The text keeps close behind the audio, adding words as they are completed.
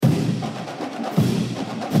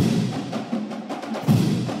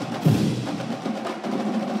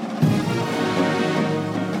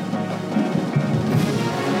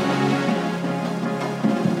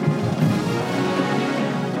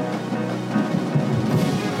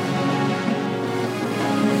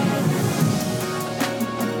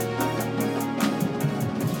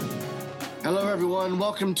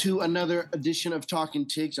welcome to another edition of Talking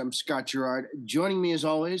Tigs. I'm Scott Gerard. Joining me as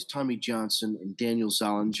always, Tommy Johnson and Daniel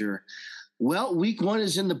Zollinger. Well, week one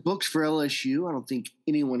is in the books for LSU. I don't think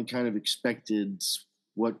anyone kind of expected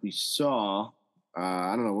what we saw.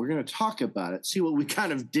 I don't know. We're going to talk about it, see what we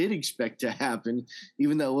kind of did expect to happen,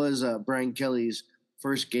 even though it was Brian Kelly's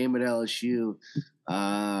first game at LSU.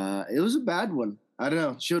 It was a bad one. I don't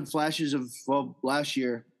know. It showed flashes of, last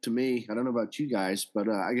year to me. I don't know about you guys, but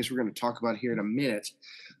I guess we're going to talk about it here in a minute.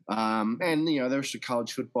 And, there's the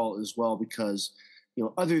college football as well because,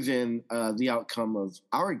 other than the outcome of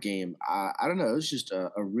our game, I don't know. It was just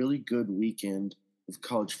a really good weekend of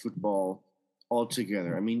college football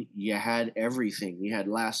altogether. I mean, you had everything. You had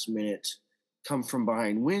last-minute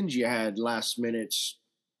come-from-behind wins. You had last-minute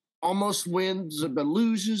almost wins but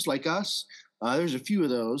loses like us. There's a few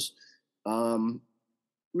of those.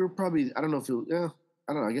 We were probably, I don't know if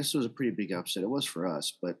I don't know. I guess it was a pretty big upset. It was for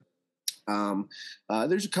us, but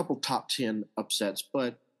there's a couple top 10 upsets.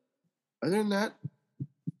 But other than that,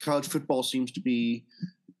 college football seems to be,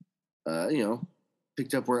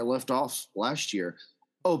 picked up where it left off last year.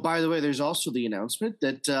 Oh, by the way, there's also the announcement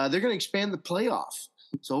that they're going to expand the playoff.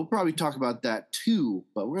 So we'll probably talk about that too.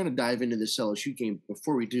 But we're going to dive into this LSU game.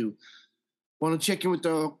 Before we do, want to check in with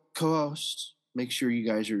the co-hosts. Make sure you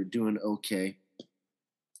guys are doing okay.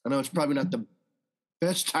 I know it's probably not the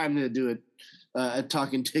best time to do it a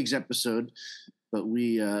Talking Tigs episode, but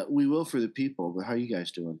we will for the people. But how are you guys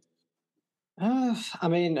doing?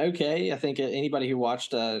 Okay. I think anybody who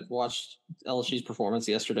watched LSU's performance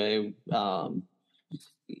yesterday,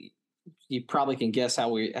 you probably can guess how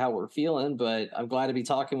we're feeling. But I'm glad to be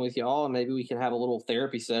talking with y'all, and maybe we can have a little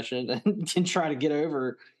therapy session and can try to get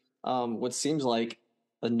over what seems like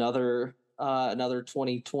another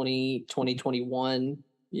 2020, 2021.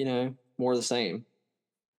 More of the same.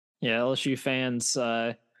 Yeah, LSU fans,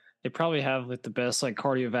 they probably have the best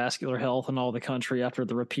cardiovascular health in all the country after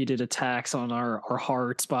the repeated attacks on our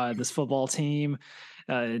hearts by this football team.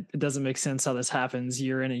 It doesn't make sense how this happens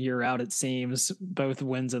year in and year out, it seems, both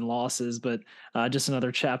wins and losses, but just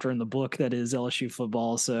another chapter in the book that is LSU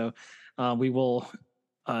football. So we will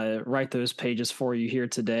write those pages for you here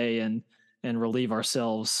today and relieve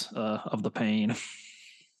ourselves of the pain.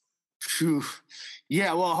 Phew.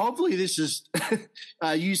 Yeah, well, hopefully this is,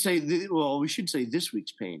 we should say this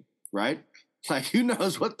week's pain, right? Who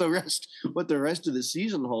knows what the rest of the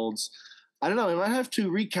season holds. I don't know. We might have to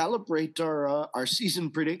recalibrate our season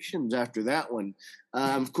predictions after that one.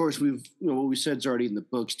 Of course, what we said is already in the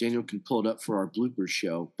books. Daniel can pull it up for our bloopers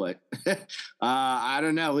show, but I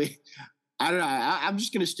don't know. I'm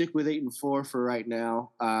just going to stick with 8-4 for right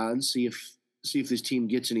now and see if this team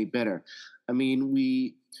gets any better. I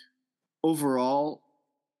mean, overall,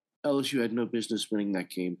 LSU had no business winning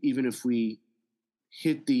that game. Even if we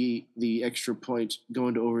hit the extra point, go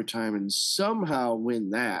into overtime, and somehow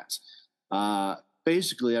win that.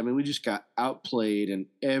 Basically, we just got outplayed in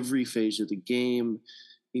every phase of the game,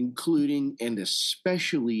 including and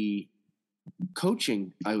especially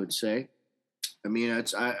coaching, I would say.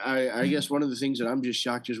 I guess one of the things that I'm just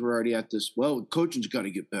shocked is we're already at this, coaching's got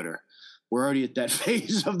to get better. We're already at that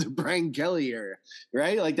phase of the Brian Kelly era,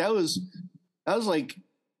 right? That was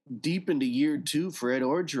deep into year 2 for Ed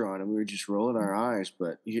Orgeron, and we were just rolling our eyes.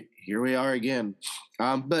 But here we are again.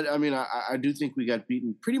 I do think we got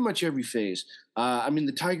beaten pretty much every phase.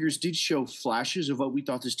 The Tigers did show flashes of what we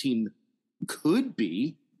thought this team could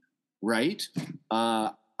be, right?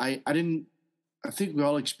 I think we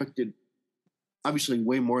all expected, obviously,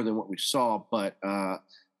 way more than what we saw. But I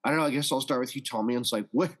don't know. I guess I'll start with you, Tommy. And it's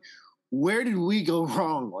where did we go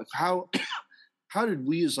wrong? How did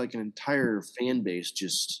we as an entire fan base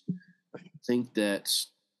just think that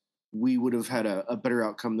we would have had a better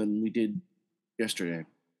outcome than we did yesterday?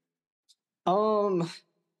 I'm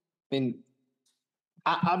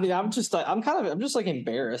just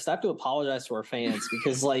embarrassed. I have to apologize to our fans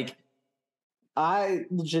because I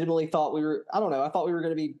legitimately thought I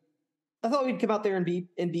thought we'd come out there and be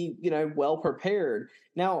well prepared.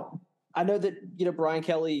 Now, I know that, Brian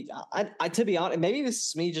Kelly, I to be honest, maybe this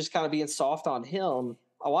is me just kind of being soft on him.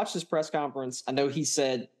 I watched this press conference. I know he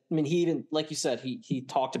said, he even, like you said, he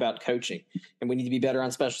talked about coaching and we need to be better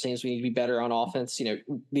on special teams. We need to be better on offense.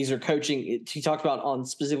 These are coaching. He talked about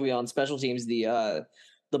specifically on special teams, the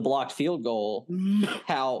blocked field goal,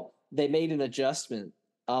 how they made an adjustment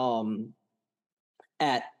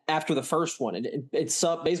after the first one. And it's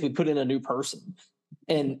basically put in a new person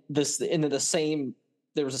and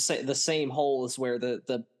there was the same hole as where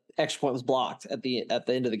the extra point was blocked at the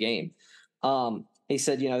end of the game. He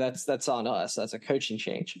said, that's on us. That's a coaching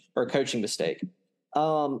change or a coaching mistake.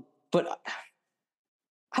 But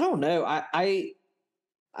I don't know.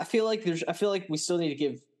 I feel like we still need to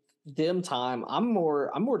give them time. I'm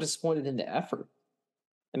more disappointed in the effort.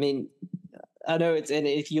 I mean, I know and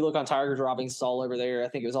if you look on Tiger Droppings, it's all over there. I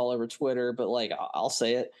think it was all over Twitter, but like I'll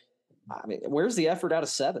say it. I mean, where's the effort out of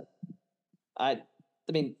 7? I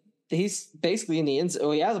mean, he's basically in the end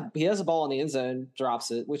zone. He has a ball in the end zone,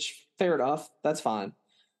 drops it, which fair enough. That's fine.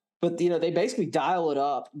 But, they basically dial it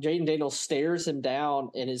up. Jaden Daniels stares him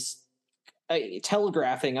down and is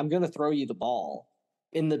telegraphing, I'm going to throw you the ball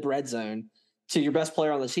in the red zone to your best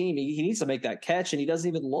player on the team. He needs to make that catch, and he doesn't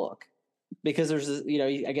even look because there's,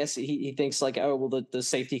 I guess he thinks like, oh, well, the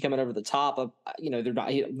safety coming over the top of, we're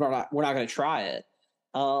not going to try it.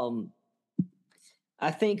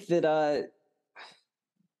 I think that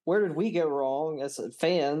where did we go wrong as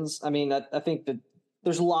fans? I mean, I think that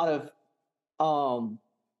there's a lot of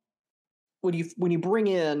when you bring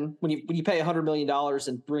in when you pay $100 million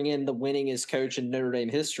and bring in the winningest coach in Notre Dame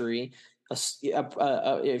history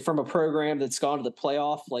from a program that's gone to the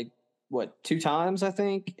playoff like 2 times, I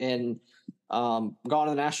think, and gone to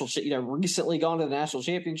the national, recently gone to the national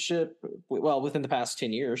championship. Well, within the past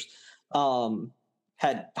 10 years,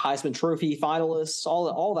 had Heisman Trophy finalists,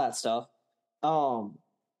 all that stuff.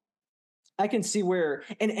 I can see where,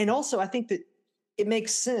 and also I think that it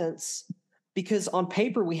makes sense because on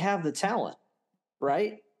paper we have the talent,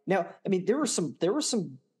 right? Now, I mean, there were some.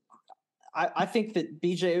 I think that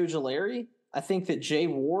B.J. Ojulari, I think that Jay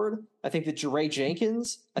Ward, I think that Jeray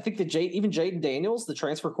Jenkins, I think that even Jaden Daniels, the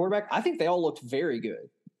transfer quarterback, I think they all looked very good.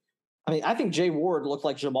 I mean, I think Jay Ward looked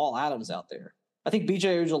like Jamal Adams out there. I think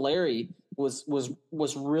B.J. Ojulari was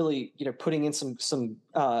really putting in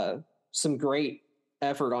some great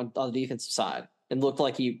effort on the defensive side and looked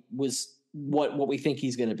like he was what we think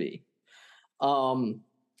he's going to be.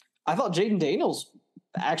 I thought Jaden Daniels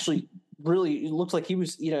actually really looked like he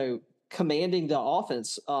was, commanding the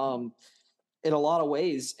offense in a lot of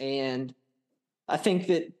ways. And I think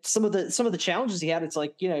that some of the challenges he had, it's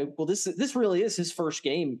like, well, this really is his first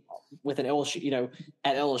game with an LSU,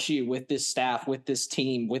 at LSU with this staff, with this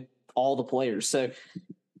team, with all the players. So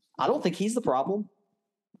I don't think he's the problem.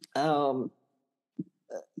 So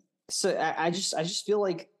I just feel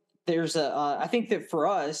like there's I think that for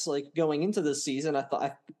us, like going into this season, I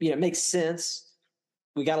thought, it makes sense.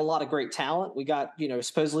 We got a lot of great talent. We got,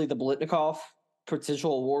 supposedly the Biletnikoff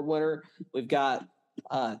potential award winner. We've got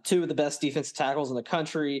 2 of the best defensive tackles in the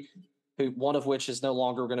country, one of which is no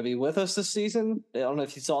longer going to be with us this season. I don't know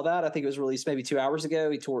if you saw that. I think it was released maybe 2 hours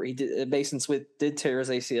ago. Mason Smith did tear his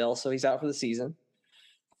ACL, so he's out for the season.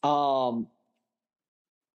 So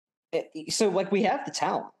like we have the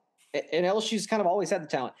talent. And LSU's kind of always had the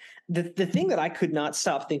talent. The thing that I could not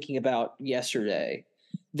stop thinking about yesterday,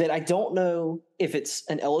 that I don't know if it's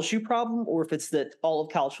an LSU problem or if it's that all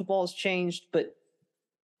of college football has changed, but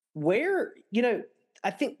where,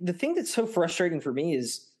 I think the thing that's so frustrating for me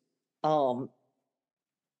is how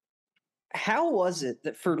was it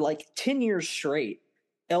that for like 10 years straight,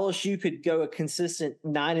 LSU could go a consistent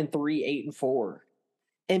 9-3, 8-4,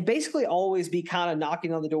 and basically always be kind of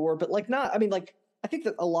knocking on the door, but like not, I mean, like, I think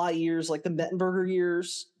that a lot of years, like the Mettenberger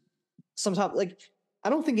years, sometimes, like, I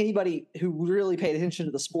don't think anybody who really paid attention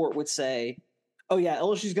to the sport would say, oh yeah,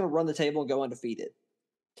 LSU's going to run the table and go undefeated.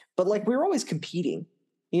 But like, we were always competing,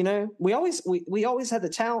 we always had the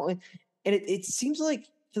talent. And it seems like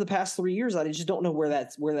for the past 3 years, I just don't know where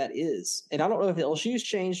that is. And I don't know if the LSU's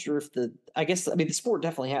changed or if the sport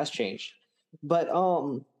definitely has changed, but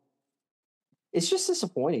it's just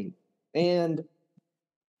disappointing. And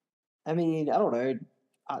I mean, I don't know.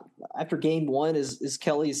 After game 1, is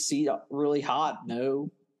Kelly's seat really hot? No,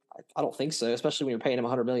 I don't think so, especially when you're paying him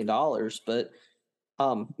 $100 million. But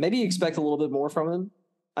maybe you expect a little bit more from him.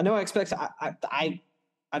 I know I expect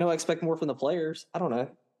more from the players. I don't know.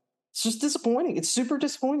 It's just disappointing. It's super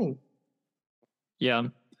disappointing. Yeah.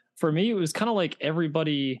 For me, it was kind of like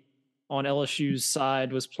everybody on LSU's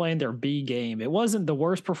side was playing their B game. It wasn't the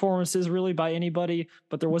worst performances really by anybody,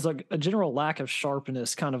 but there was a general lack of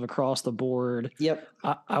sharpness kind of across the board. Yep.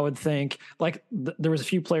 I would think like there was a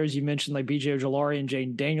few players you mentioned like B.J. Ojulari and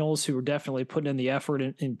Jaden Daniels who were definitely putting in the effort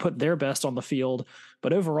and put their best on the field.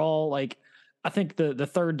 But overall, like I think the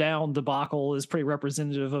third down debacle is pretty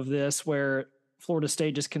representative of this, where Florida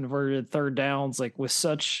State just converted third downs like with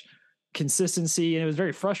such consistency, and it was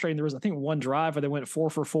very frustrating. There was, I think, one drive where they went 4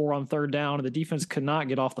 for 4 on third down, and the defense could not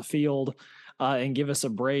get off the field and give us a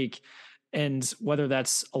break. And whether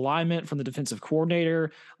that's alignment from the defensive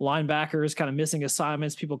coordinator, linebackers kind of missing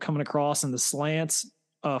assignments, people coming across in the slants,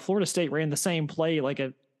 Florida State ran the same play, like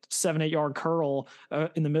a 7-8 yard curl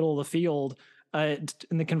in the middle of the field and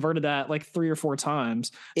they converted that like 3 or 4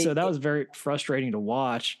 times. So that was very frustrating to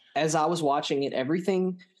watch. As I was watching it,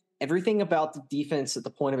 everything about the defense at the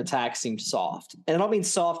point of attack seemed soft. And I don't mean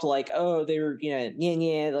soft like, oh, they were,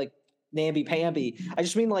 like namby-pamby. I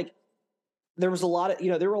just mean like there was a lot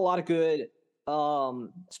of, there were a lot of good,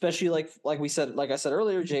 especially like I said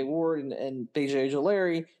earlier, Jay Ward and BJ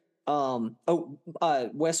Ojulari.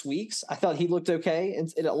 Wes Weeks, I thought he looked okay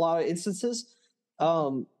in a lot of instances.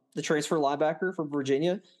 The transfer linebacker from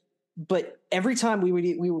Virginia. But every time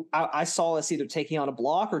I saw us either taking on a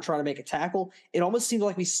block or trying to make a tackle, it almost seemed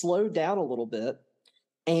like we slowed down a little bit.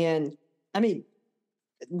 And I mean,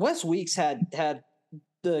 Wes Weeks had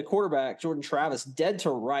the quarterback Jordan Travis dead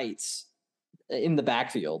to rights in the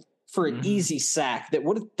backfield for an easy sack that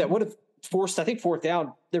would have forced, I think, 4th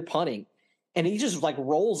down. They're punting, and he just like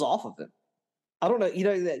rolls off of him. I don't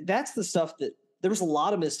know. That's the stuff that. There was a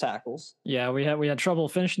lot of missed tackles. Yeah, we had trouble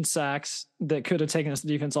finishing sacks that could have taken us the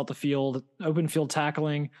defense off the field. Open field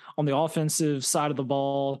tackling on the offensive side of the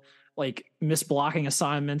ball, like missed blocking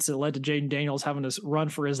assignments that led to Jaden Daniels having to run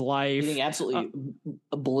for his life. Getting absolutely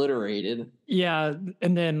obliterated. Yeah,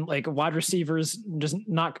 and then like wide receivers just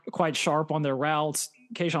not quite sharp on their routes.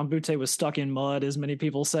 Kayshon Boutte was stuck in mud, as many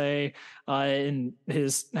people say, and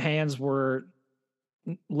his hands were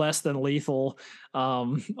less than lethal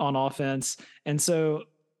on offense. And so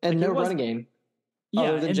no running game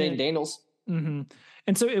other than Jaden Daniels. Mm-hmm.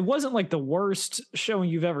 And so it wasn't like the worst showing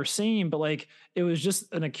you've ever seen, but like it was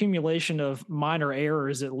just an accumulation of minor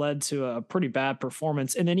errors that led to a pretty bad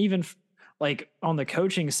performance. And then even like on the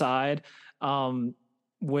coaching side,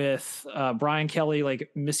 with Brian Kelly like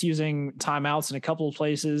misusing timeouts in a couple of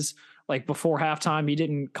places. Like before halftime, he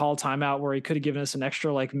didn't call timeout where he could have given us an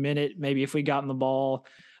extra like minute, maybe if we gotten the ball.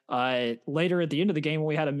 Later at the end of the game, when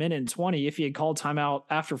we had 1:20, if he had called timeout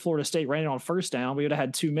after Florida State ran it on 1st down, we would have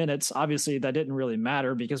had 2 minutes. Obviously, that didn't really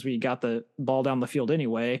matter because we got the ball down the field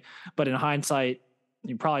anyway. But in hindsight,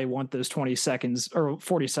 you probably want those 20 seconds or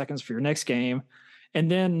 40 seconds for your next game.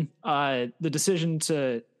 And then the decision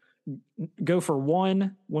to go for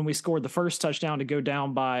 1 when we scored the first touchdown to go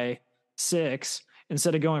down by 6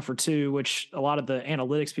 instead of going for 2, which a lot of the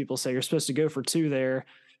analytics people say you're supposed to go for 2 there,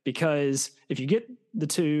 because if you get the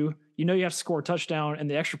 2, you have to score a touchdown and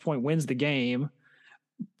the extra point wins the game.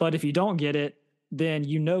 But if you don't get it, then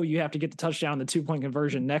you have to get the touchdown and the 2-point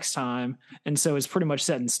conversion next time. And so it's pretty much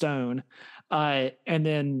set in stone. And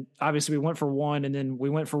then obviously we went for 1 and then we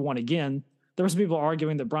went for 1 again. There was people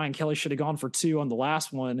arguing that Brian Kelly should have gone for 2 on the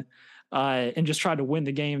last one. And just tried to win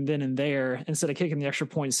the game then and there instead of kicking the extra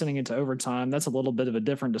point, sending it to overtime. That's a little bit of a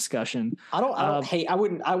different discussion. I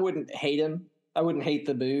wouldn't hate him. I wouldn't hate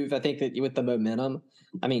the move. I think that with the momentum,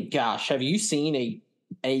 I mean, gosh, have you seen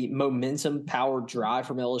a momentum powered drive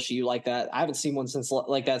from LSU like that? I haven't seen one since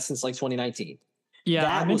 2019.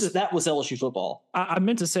 Yeah, that was LSU football. I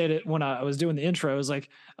meant to say it when I was doing the intro. It was like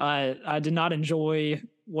I did not enjoy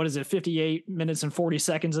 58 minutes and 40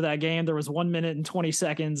 seconds of that game. There was 1 minute and 20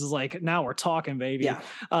 seconds. Is like, now we're talking, baby. Yeah.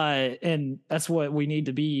 And that's what we need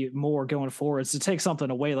to be more going forward, is to take something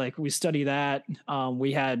away. Like we study that.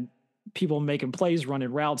 We had people making plays,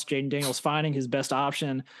 running routes, Jaden Daniels finding his best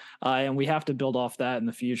option, and we have to build off that in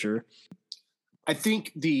the future. I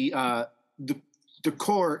think the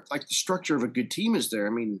core, like the structure of a good team is there.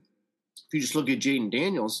 I mean, if you just look at Jaden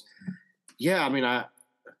Daniels, yeah, I mean, I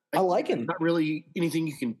like him. Not really anything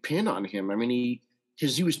you can pin on him. I mean,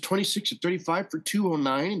 he was 26 of 35 for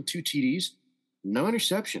 209 and 2 TDs, no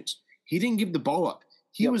interceptions. He didn't give the ball up.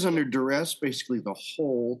 He was under duress basically the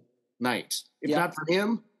whole night. If not for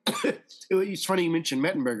him, it's funny you mentioned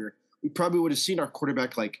Mettenberger. We probably would have seen our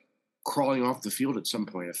quarterback like crawling off the field at some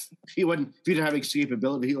point if he didn't have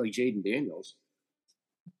escapability like Jaden Daniels.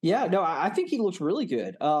 Yeah, no, I think he looks really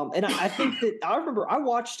good. And I think that I've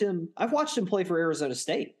watched him play for Arizona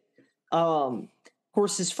State. Of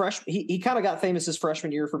course, he kind of got famous his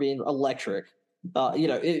freshman year for being electric.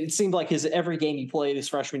 It seemed like every game he played his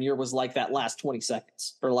freshman year was like that last 20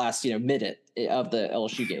 seconds or last, minute of the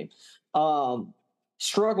LSU game.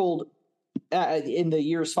 Struggled in the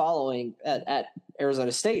years following at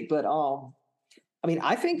Arizona State. But, I mean,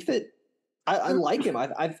 I think that I like him.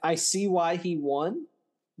 I see why he won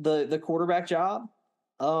the quarterback job.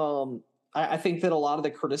 I think that a lot of the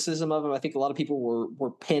criticism of him, I think a lot of people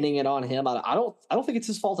were pinning it on him. I don't think it's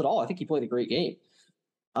his fault at all. I think he played a great game.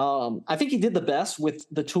 I think he did the best with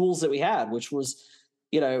the tools that we had, which was,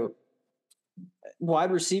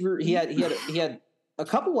 wide receiver. He had a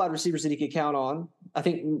couple wide receivers that he could count on. I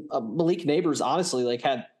think Malik Neighbors honestly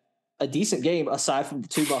had a decent game aside from the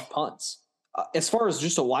 2 buck punts. As far as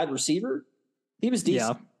just a wide receiver, he was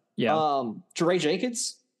decent. Yeah. Jeray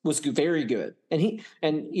Jenkins very good. And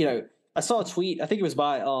I saw a tweet, I think it was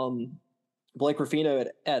by Blake Ruffino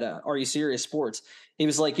at Are You Serious Sports. He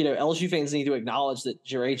was like, LSU fans need to acknowledge that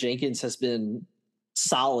Jaray Jenkins has been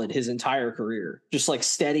solid his entire career, just like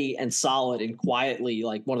steady and solid and quietly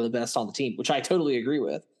like one of the best on the team, which I totally agree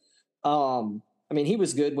with. I mean, he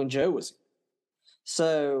was good when Joe was.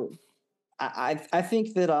 So I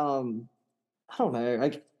think that I don't know,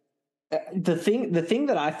 like the thing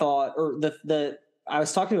that I thought, or I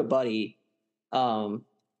was talking to a buddy,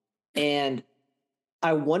 and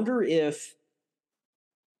I wonder if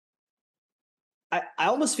I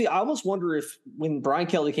almost wonder if when Brian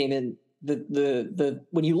Kelly came in,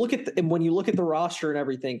 when you look at the roster and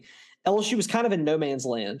everything, LSU was kind of in no man's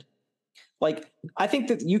land. Like, I think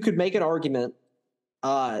that you could make an argument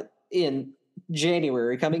in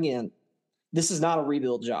January coming in, this is not a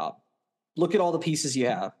rebuild job. Look at all the pieces you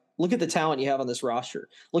have. Look at the talent you have on this roster.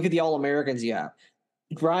 Look at the All-Americans you have.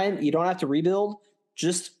 Brian, you don't have to rebuild.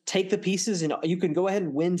 Just take the pieces and you can go ahead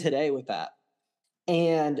and win today with that.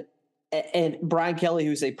 And Brian Kelly,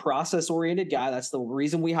 who's a process-oriented guy, that's the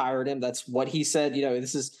reason we hired him. That's what he said.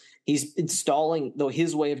 He's installing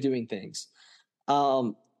his way of doing things.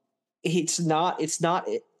 It's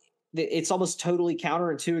almost totally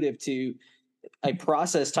counterintuitive to a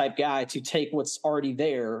process type guy to take what's already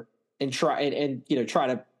there and try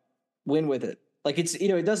to win with it. Like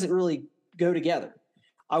it doesn't really go together.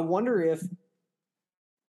 I wonder if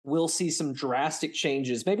we'll see some drastic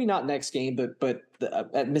changes, maybe not next game, but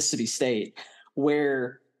at Mississippi State,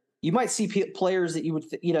 where you might see players that you would,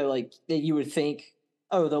 that you would think,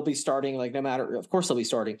 oh, they'll be starting, like no matter, of course they'll be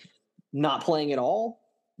starting, not playing at all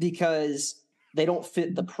because they don't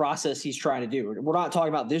fit the process he's trying to do. We're not talking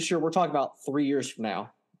about this year. We're talking about 3 years from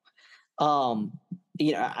now.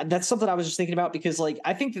 That's something I was just thinking about because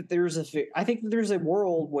I think that there's a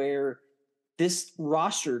world where this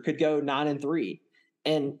roster could go 9-3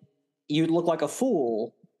 and you'd look like a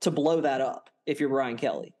fool to blow that up if you're Brian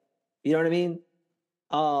Kelly. You know what I mean?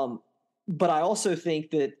 But I also think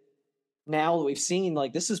that now that we've seen,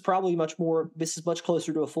 this is much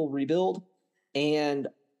closer to a full rebuild. And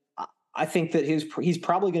I think that he's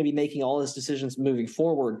probably going to be making all his decisions moving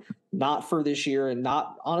forward, not for this year, and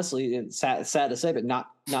not, honestly, it's sad to say, but not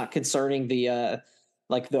concerning the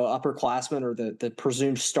the upperclassmen or the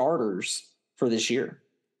presumed starters for this year.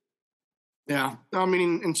 Yeah, I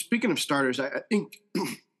mean, and speaking of starters, I think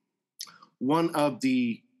one of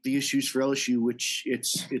the issues for LSU, which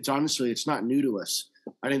it's honestly it's not new to us.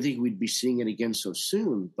 I didn't think we'd be seeing it again so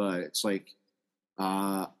soon, but it's like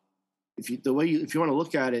if you want to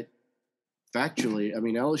look at it factually, I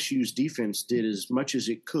mean, LSU's defense did as much as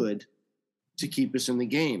it could to keep us in the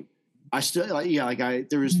game.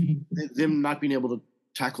 There was them not being able to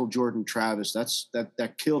tackle Jordan Travis.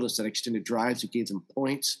 That killed us. That extended drives, it gave them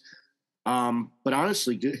points. But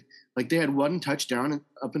honestly, they had one touchdown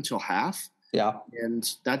up until half. Yeah, and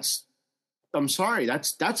I'm sorry,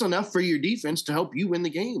 that's enough for your defense to help you win the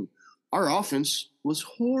game. Our offense was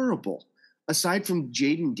horrible. Aside from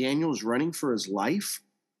Jaden Daniels running for his life,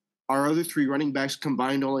 our other three running backs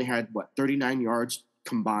combined only had 39 yards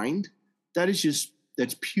combined. That's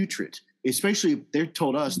putrid. Especially if they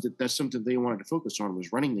told us that that's something they wanted to focus on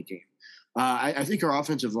was running the game. I think our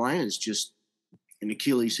offensive line is just an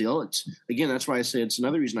Achilles heel. That's why I say it's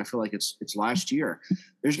another reason I feel like it's last year.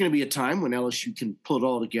 There's going to be a time when LSU can pull it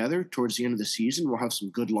all together towards the end of the season. We'll have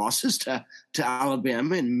some good losses to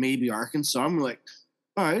Alabama and maybe Arkansas. I'm like,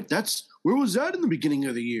 all right, where was that in the beginning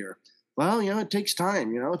of the year? Well, it takes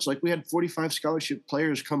time. It's like we had 45 scholarship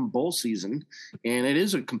players come bowl season, and it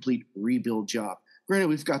is a complete rebuild job. Granted,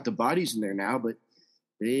 we've got the bodies in there now, but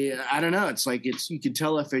I don't know. It's like you can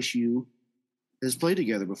tell FSU has played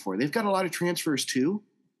together before. They've got a lot of transfers too,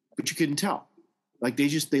 but you couldn't tell.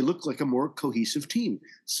 They look like a more cohesive team.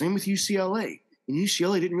 Same with UCLA. And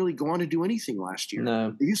UCLA didn't really go on to do anything last year.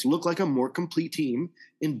 No. They just look like a more complete team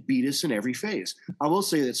and beat us in every phase. I will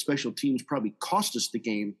say that special teams probably cost us the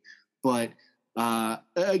game, but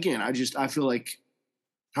again, I feel like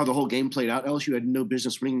how the whole game played out, LSU had no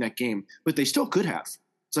business winning that game, but they still could have.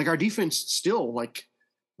 It's like our defense still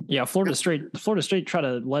Yeah, Florida State tried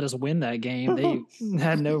to let us win that game. They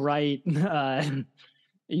had no right.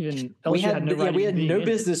 Even LSU we had no it.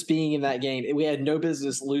 business being in that game. We had no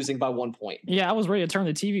business losing by 1 point. Yeah, I was ready to turn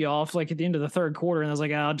the TV off at the end of the third quarter, and I was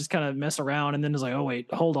like, I'll just kind of mess around. And then it's like, oh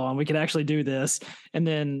wait, hold on, we could actually do this. And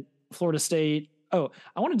then Florida State. Oh,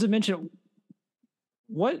 I wanted to mention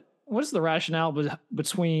what is the rationale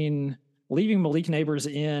between leaving Malik Neighbors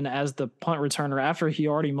in as the punt returner after he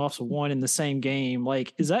already muffs one in the same game?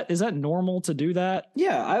 Is that normal to do that?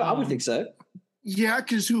 Yeah, I would think so. Yeah,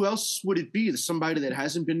 because who else would it be? Somebody that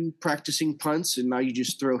hasn't been practicing punts, and now you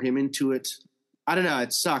just throw him into it. I don't know.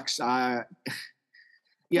 It sucks. Yeah,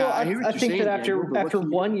 well, I hear what I you're think saying, that after Daniel,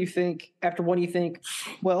 one, you think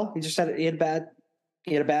well, he had a bad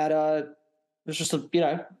it's just a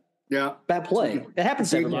bad play. It happens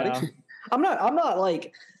to everybody. Yeah. I'm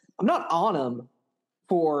not on him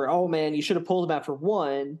for, oh man, you should have pulled him after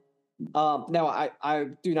one. Now I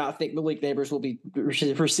do not think Malik Neighbors will be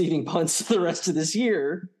receiving punts the rest of this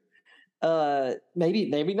year.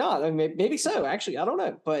 Maybe not. I mean, maybe so. Actually, I don't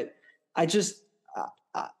know. But I just,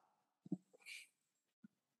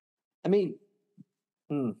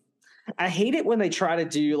 I hate it when they try to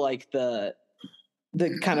do like the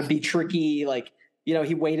kind of be tricky, like,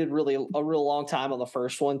 he waited a real long time on the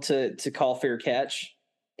first one to call fair catch.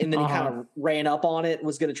 And then he kind of ran up on it and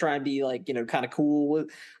was going to try and be like, kind of cool with,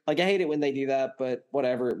 like, I hate it when they do that, but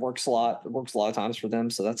whatever. It works a lot. It works a lot of times for them.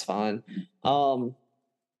 So that's fine. I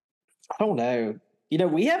don't know.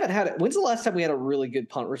 We haven't had it. When's the last time we had a really good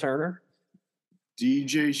punt returner?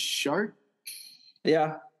 DJ Chark?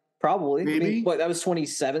 Yeah, probably. Maybe. That was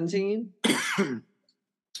 2017. Who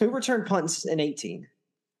returned punts in 18?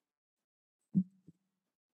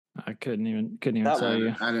 I couldn't even tell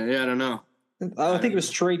you. I don't know. I think it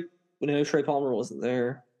was Trey. Trey Palmer wasn't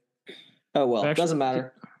there. Oh well, actually, doesn't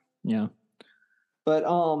matter. Yeah, but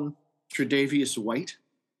Tre'Davious White.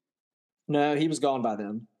 No, he was gone by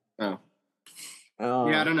then. Oh,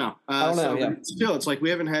 yeah, I don't know. I don't know. Yeah. Still, it's like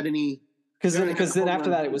we haven't had any. Because then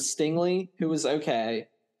after that, it was Stingley, who was okay.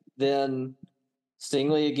 Then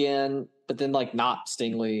Stingley again, but then like not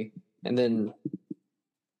Stingley, and then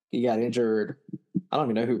he got injured. I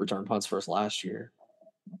don't even know who returned punts for us last year.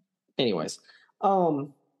 Anyways, but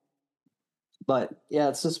yeah,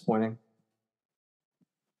 it's disappointing.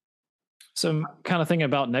 So I'm kind of thinking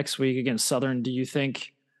about next week against Southern. Do you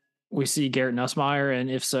think we see Garrett Nussmeier, and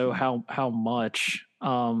if so, how much?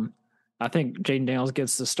 I think Jaden Daniels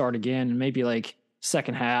gets to start again, and maybe like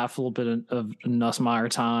second half, a little bit of Nussmeier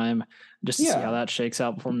time, just to see how that shakes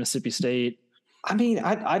out before Mississippi State. I mean,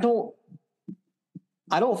 I don't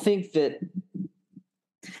think that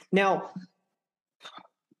now.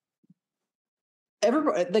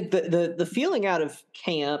 Everybody, like the feeling out of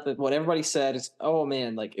camp and what everybody said is, oh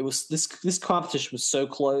man, like it was this competition was so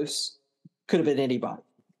close, could have been anybody.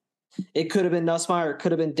 It could have been Nussmeier, it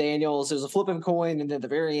could have been Daniels. It was a flip of a coin, and at the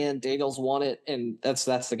very end, Daniels won it, and that's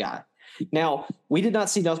the guy. Now, we did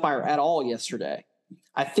not see Nussmeier at all yesterday.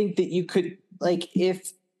 I think that you could, like,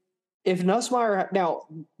 if Nussmeier. Now,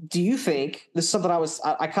 do you think this is something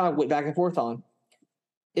I kind of went back and forth on?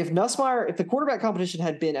 If the quarterback competition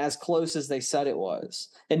had been as close as they said it was,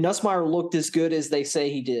 and Nussmeier looked as good as they say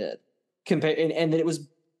he did, and that it was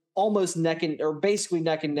almost basically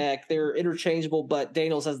neck and neck, they're interchangeable, but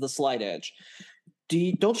Daniels has the slight edge.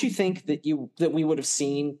 Don't you think that we would have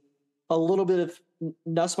seen a little bit of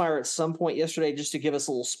Nussmeier at some point yesterday just to give us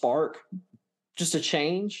a little spark, just a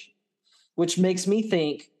change, which makes me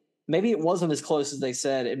think maybe it wasn't as close as they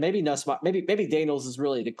said, and maybe maybe Daniels is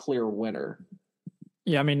really the clear winner.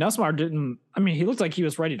 Yeah, I mean, Nussmeier didn't. I mean, he looked like he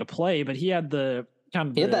was ready to play, but he had the kind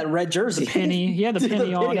of he had that red jersey, the penny. He had the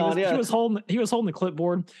penny on. Yeah. He was holding the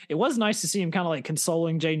clipboard. It was nice to see him kind of like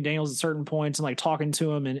consoling Jaden Daniels at certain points and like talking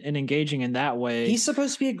to him and engaging in that way. He's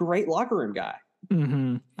supposed to be a great locker room guy.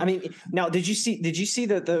 Mm-hmm. I mean, now did you see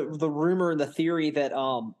the rumor and the theory that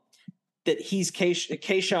he's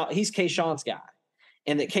Kayshawn's guy,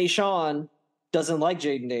 and that Kayshawn doesn't like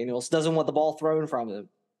Jaden Daniels, doesn't want the ball thrown from him,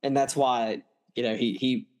 and that's why.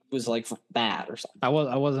 He was like bad or something. I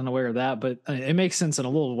wasn't aware of that, but it makes sense in a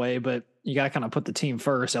little way. But you got to kind of put the team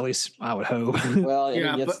first. At least I would hope. Well,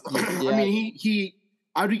 yeah, I mean,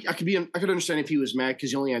 I could understand if he was mad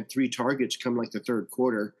because he only had 3 targets come like the third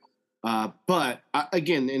quarter. But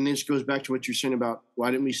again, and this goes back to what you're saying about why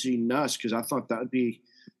didn't we see Nuss? Because I thought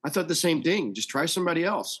I thought the same thing. Just try somebody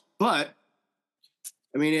else. But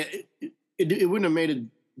I mean, it wouldn't have made a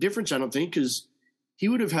difference, I don't think, because he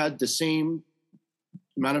would have had the same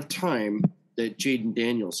amount of time that Jaden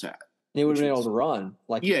Daniels had. He would have been able to run.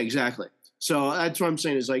 Yeah, exactly. So that's what I'm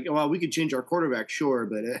saying is like, well, we could change our quarterback, sure,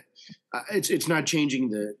 but it's not changing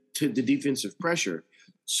the defensive pressure.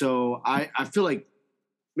 So I feel like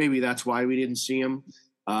maybe that's why we didn't see him.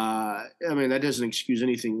 I mean, that doesn't excuse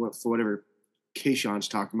anything for whatever Kayshawn's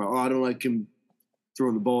talking about. Oh, I don't like him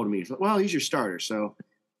throwing the ball to me. Well, he's your starter, so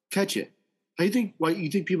catch it. You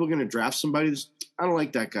think people are going to draft somebody? I don't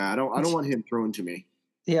like that guy. I don't want him throwing to me.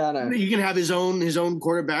 Yeah, I know. You can have his own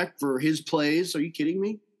quarterback for his plays. Are you kidding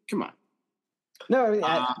me? Come on. No, I mean,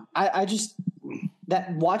 I just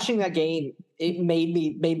that watching that game, it made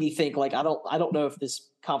me think like I don't know if this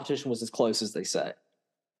competition was as close as they say.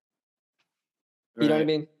 You know what I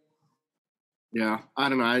mean? Yeah, I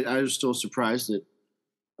don't know. I was still surprised that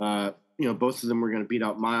both of them were going to beat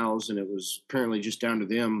out Miles, and it was apparently just down to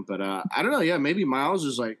them. But I don't know. Yeah, maybe Miles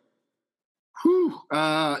is like, whew.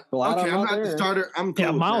 Okay, I'm not the starter. I'm cool.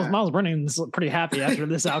 Yeah, with Miles Brennan's pretty happy after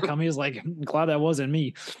this outcome. He was like, glad that wasn't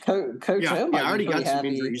me. Coach, I already got some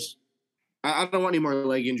injuries. I don't want any more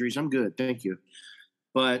leg injuries. I'm good, thank you.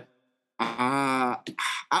 But I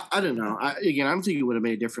don't know. I don't think it would have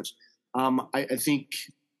made a difference. I think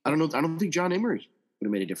I don't think John Emery would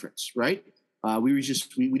have made a difference, right? We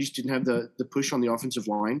just didn't have the push on the offensive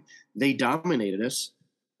line. They dominated us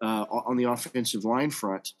on the offensive line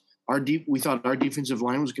front. We thought our defensive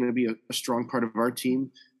line was going to be a strong part of our team.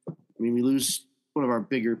 I mean, we lose one of our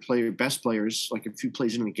best players, like a few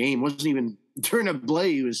plays into the game. It wasn't even during a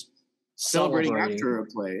play. He was celebrating after a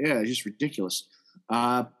play. Yeah, it's just ridiculous.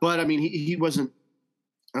 But I mean, he wasn't.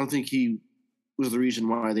 I don't think he was the reason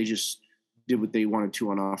why they just did what they wanted to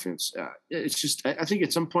on offense. It's just, I think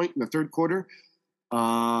at some point in the third quarter,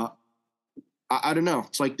 I don't know.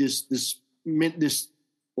 It's like this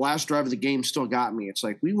last drive of the game still got me. It's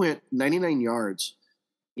like we went 99 yards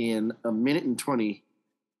in a minute and 20,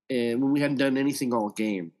 and when we hadn't done anything all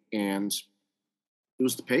game, and it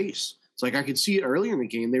was the pace. It's like I could see it earlier in the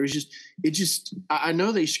game. There was I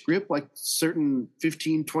know they script like certain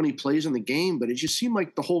 15, 20 plays in the game, but it just seemed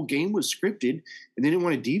like the whole game was scripted, and they didn't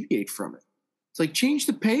want to deviate from it. It's like, change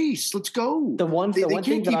the pace. Let's go. The one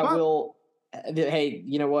thing that I will – hey,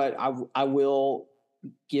 you know what? I will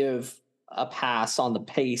give a pass on the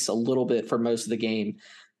pace a little bit for most of the game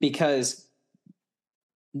because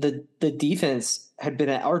the defense had been –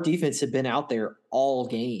 our defense had been out there all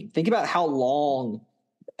game. Think about how long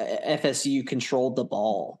FSU controlled the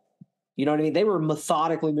ball. You know what I mean? They were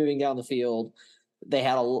methodically moving down the field. They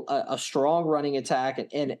had a strong running attack,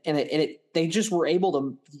 and they just were able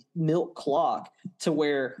to milk clock to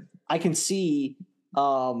where I can see,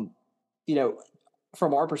 from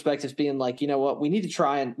our perspectives being like, you know what, we need to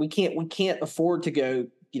try and we can't afford to go,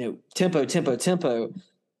 tempo,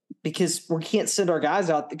 because we can't send our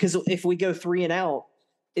guys out, because if we go 3 and out,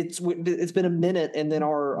 it's been a minute, and then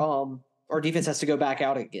our defense has to go back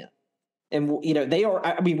out again. And, they are,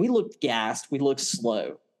 I mean, we looked gassed. We looked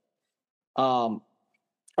slow.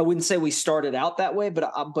 I wouldn't say we started out that way, but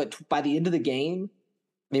by the end of the game,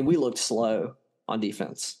 I mean, we looked slow on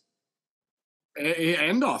defense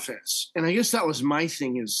and offense. And I guess that was my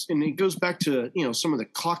thing and it goes back to, some of the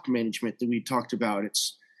clock management that we talked about.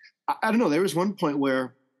 I don't know. There was one point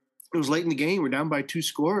where it was late in the game. We're down by 2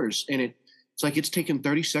 scores, and it's like it's taken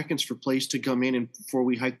 30 seconds for plays to come in and before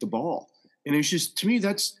we hike the ball. And it's just, to me,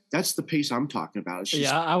 that's the pace I'm talking about. It's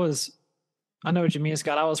just, I know what you mean,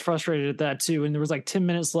 Scott. I was frustrated at that too. And there was like 10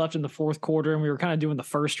 minutes left in the fourth quarter, and we were kind of doing the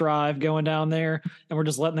first drive going down there, and we're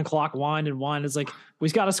just letting the clock wind and wind. It's like,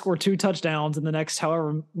 we've got to score 2 touchdowns in the next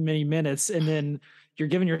however many minutes. And then you're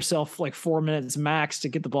giving yourself like 4 minutes max to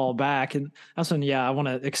get the ball back. And that's when, I want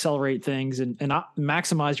to accelerate things and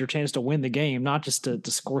maximize your chance to win the game, not just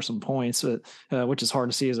to score some points, which is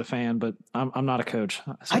hard to see as a fan, but I'm not a coach.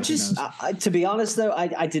 To be honest though,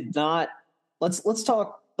 I did not, let's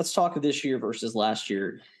talk this year versus last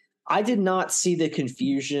year. I did not see the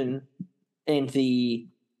confusion and the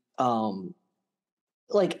I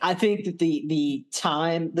think that the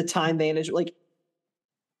time management, like,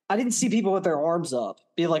 I didn't see people with their arms up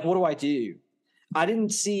being like, what do I do? I didn't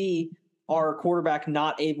see our quarterback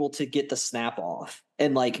not able to get the snap off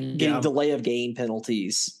and getting delay of game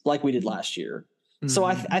penalties like we did last year. Mm-hmm. So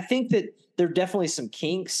I think that there are definitely some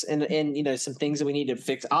kinks and some things that we need to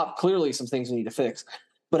fix. Clearly some things we need to fix.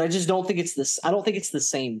 But I just don't think it's this. I don't think it's the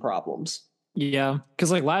same problems. Yeah,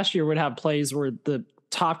 because last year we'd have plays where the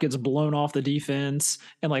top gets blown off the defense,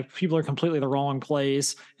 and people are completely the wrong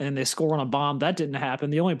place, and they score on a bomb. That didn't happen.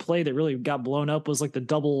 The only play that really got blown up was the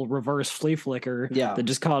double reverse flea flicker that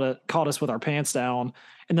just caught us with our pants down.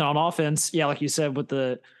 And then on offense, like you said, with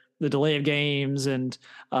the delay of games and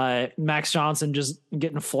Max Johnson just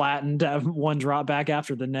getting flattened, one drop back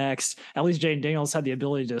after the next. At least Jaden Daniels had the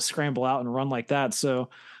ability to scramble out and run like that. So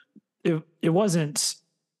it wasn't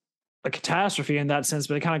a catastrophe in that sense,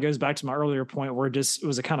 but it kind of goes back to my earlier point where it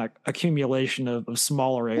was a kind of accumulation of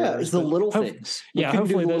smaller errors. Yeah, it's the little things.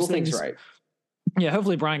 Hopefully those things right. Yeah,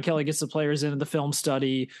 hopefully Brian Kelly gets the players into the film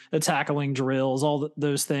study, the tackling drills, all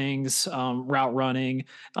those things, route running,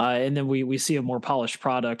 and then we see a more polished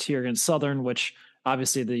product here against Southern, which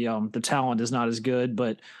obviously the talent is not as good,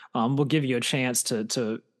 but we'll give you a chance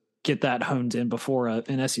to get that honed in before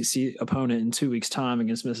an SEC opponent in 2 weeks' time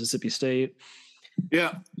against Mississippi State.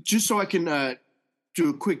 Yeah, just so I can do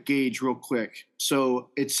a quick gauge real quick. So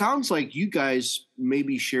it sounds like you guys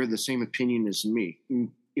maybe share the same opinion as me.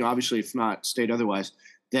 Obviously, if not, state otherwise,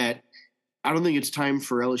 that I don't think it's time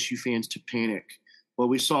for LSU fans to panic. What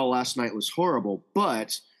we saw last night was horrible,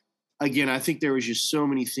 but again, I think there was just so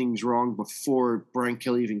many things wrong before Brian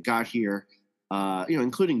Kelly even got here,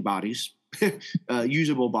 including bodies,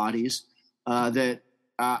 usable bodies, that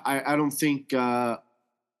I don't think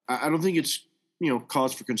it's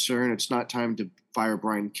cause for concern. It's not time to fire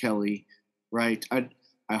Brian Kelly, right?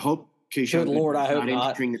 I hope Keyshawn Good Lord, I hope not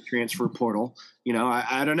entering the transfer portal.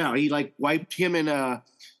 I don't know. He wiped him and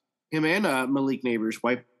Malik Neighbors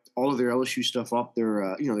wiped all of their LSU stuff off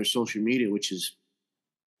their their social media, which is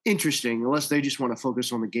interesting. Unless they just want to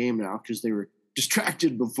focus on the game now because they were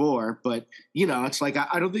distracted before. But it's like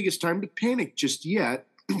I don't think it's time to panic just yet.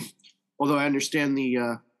 Although I understand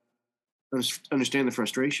the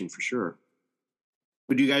frustration for sure.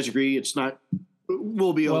 But do you guys agree it's not?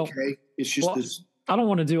 We'll be okay. It's just this. I don't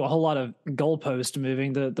want to do a whole lot of goalpost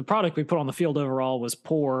moving. The product we put on the field overall was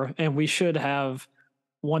poor, and we should have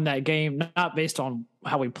won that game, not based on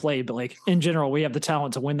how we played, but like in general, we have the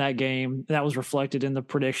talent to win that game. That was reflected in the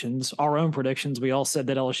predictions, our own predictions. We all said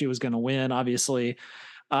that LSU was going to win, obviously.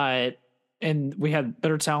 And we had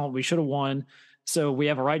better talent. We should have won. So we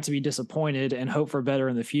have a right to be disappointed and hope for better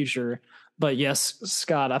in the future. But yes,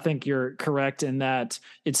 Scott, I think you're correct in that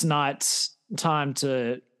it's not time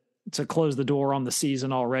to close the door on the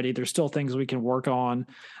season already. There's still things we can work on.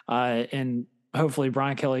 And hopefully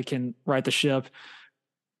Brian Kelly can right the ship.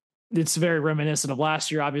 It's very reminiscent of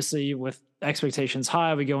last year, obviously, with expectations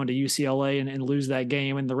high. We go into UCLA and lose that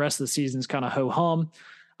game, and the rest of the season is kind of ho-hum.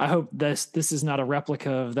 I hope this is not a replica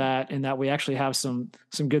of that, and that we actually have some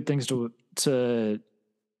good things to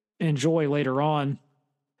enjoy later on.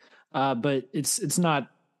 But it's not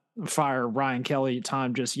fire Brian Kelly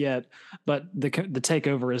time just yet. But the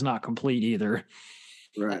takeover is not complete either.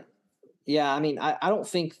 Right. Yeah, I mean, I don't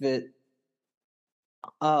think that.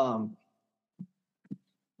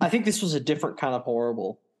 I think this was a different kind of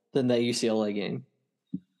horrible than the UCLA game.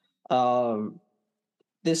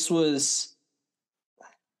 This was,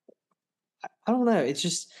 I don't know. It's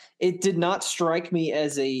just, it did not strike me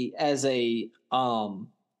as a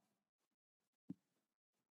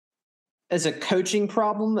coaching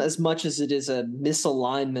problem as much as it is a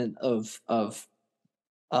misalignment or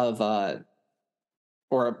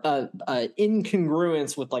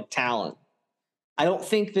incongruence with like talent. I don't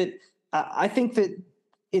think that. I think that.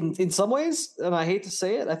 In some ways, and I hate to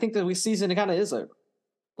say it, I think that season kind of is over.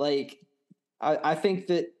 Like, I think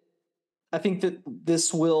that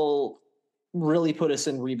this will really put us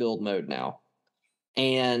in rebuild mode now.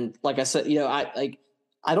 And like I said, I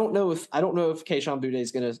don't know if Keyshawn Boutte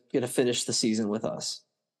is gonna finish the season with us.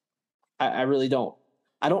 I really don't.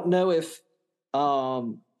 I don't know if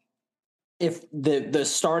the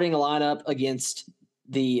starting lineup against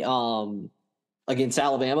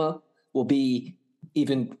Alabama will be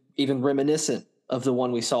even reminiscent of the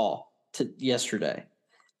one we saw yesterday.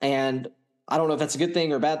 And I don't know if that's a good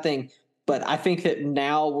thing or a bad thing, but I think that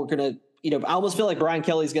now we're going to, I almost feel like Brian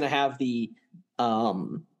Kelly's going to have the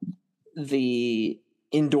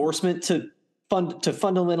endorsement to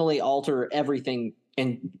fundamentally alter everything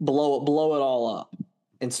and blow it all up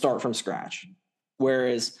and start from scratch.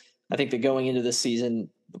 Whereas I think that going into this season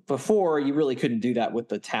before, you really couldn't do that with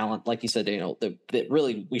the talent, like you said, Daniel, that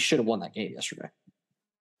really we should have won that game yesterday.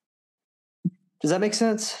 Does that make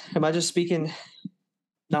sense? Am I just speaking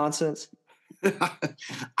nonsense?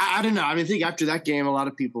 I don't know. I mean, I think after that game, a lot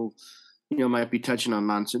of people, might be touching on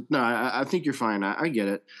nonsense. No, I think you're fine. I get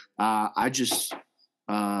it. I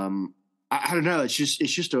don't know. It's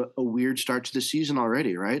just a weird start to the season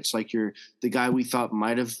already, right? It's like you're the guy we thought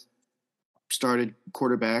might have started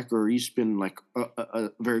quarterback, or he's been like a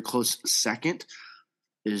very close second,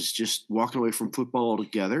 is just walking away from football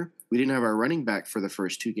altogether. We didn't have our running back for the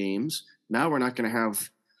first two games. Now we're not going to have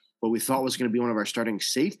what we thought was going to be one of our starting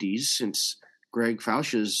safeties, since Greg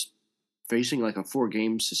Fauscha's facing like a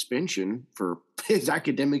 4-game suspension for his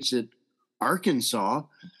academics at Arkansas.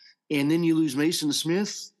 And then you lose Mason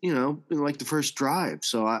Smith, in like the first drive.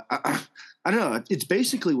 So I don't know. It's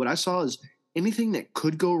basically what I saw is anything that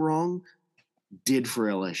could go wrong did for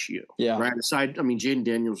LSU. Yeah. Right. Aside, Jaden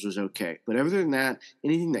Daniels was okay. But other than that,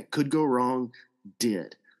 anything that could go wrong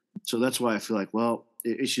did. So that's why I feel like, well,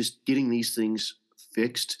 it's just getting these things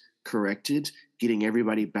fixed, corrected, getting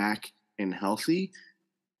everybody back and healthy.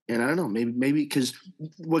 And I don't know, maybe because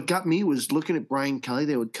what got me was looking at Brian Kelly.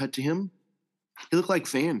 They would cut to him. He looked like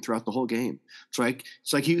Fan throughout the whole game. It's like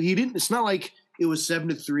he didn't. It's not like it was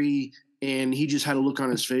 7-3 and he just had a look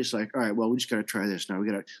on his face like, all right, well, we just got to try this now. We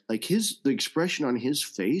got to like the expression on his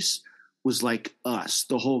face was like us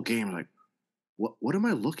the whole game. Like, what am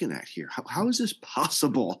I looking at here? How is this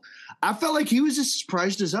possible? I felt like he was as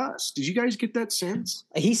surprised as us. Did you guys get that sense?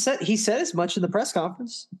 He said as much in the press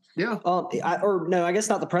conference. Yeah. I guess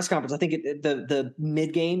not the press conference. I think the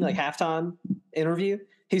mid game, like halftime interview.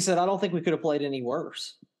 He said, "I don't think we could have played any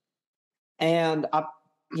worse." And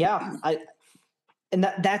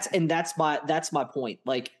that's my point.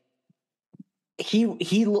 Like he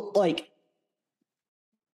like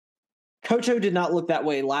Coach O did not look that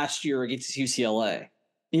way last year against UCLA.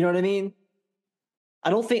 You know what I mean?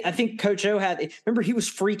 I think Coach O remember he was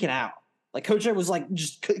freaking out. Like Coach O was like,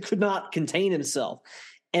 just could not contain himself.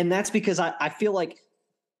 And that's because I feel like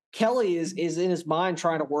Kelly is in his mind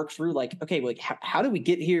trying to work through like, okay, like how do we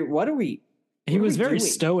get here? He was very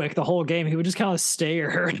stoic the whole game. He would just kind of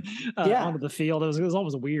stare onto the field. It was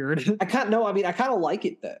almost weird. I kind of like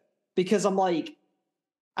it though, because I'm like,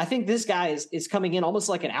 I think this guy is coming in almost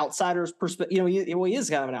like an outsider's perspective. You know, he is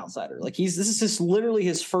kind of an outsider. Like this is just literally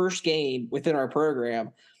his first game within our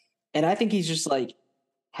program. And I think he's just like,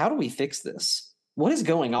 how do we fix this? What is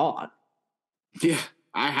going on? Yeah,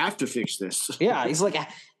 I have to fix this. Yeah. He's like,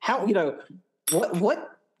 how,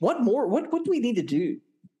 what more, what do we need to do?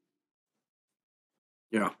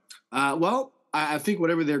 Yeah. Well, I think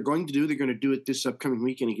whatever they're going to do, they're going to do it this upcoming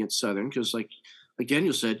weekend against Southern. Cause like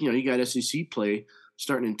Daniel said, you got SEC play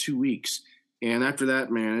starting in 2 weeks. And after that,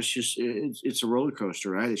 man, it's just, it's a roller coaster,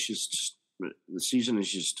 right? It's just the season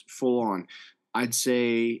is just full on. I'd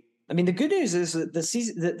say. I mean, the good news is that the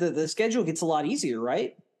season, the schedule gets a lot easier,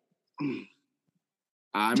 right?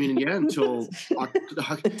 I mean, yeah, until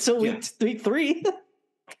week 3.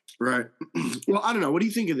 Right. Well, I don't know. What do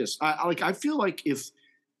you think of this? I feel like if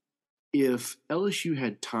LSU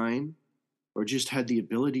had time or just had the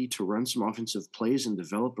ability to run some offensive plays and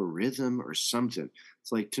develop a rhythm or something,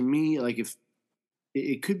 it's like, to me, like if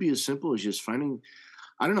it could be as simple as just finding,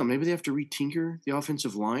 I don't know, maybe they have to retinker the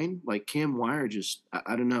offensive line. Like Cam Wire just,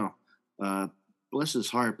 I don't know. Bless his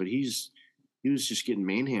heart, but he was just getting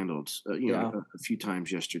manhandled, a few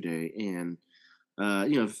times yesterday. And,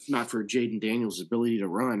 not for Jaden Daniels' ability to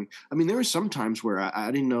run. I mean, there were some times where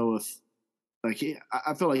I didn't know if, like,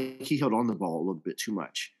 I felt like he held on the ball a little bit too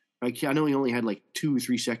much. Like, I know he only had like 2 or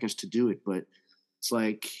 3 seconds to do it, but it's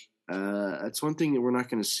like, that's one thing that we're not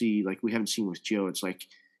going to see. Like we haven't seen with Joe. It's like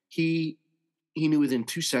he knew within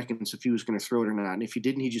 2 seconds if he was going to throw it or not. And if he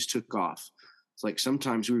didn't, he just took off. It's like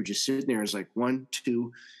sometimes we were just sitting there as like 1,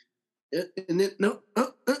 2, and then no, all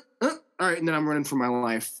right, and then I'm running for my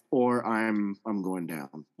life, or I'm going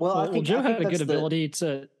down. Well, I think Joe had a good ability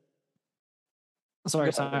to.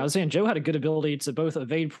 Sorry, I was saying Joe had a good ability to both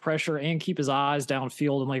evade pressure and keep his eyes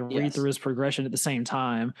downfield and like read through his progression at the same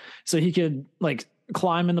time, so he could like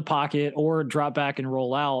climb in the pocket or drop back and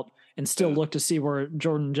roll out and still look to see where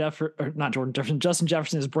Justin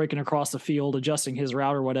Jefferson is breaking across the field, adjusting his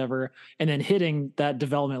route or whatever, and then hitting that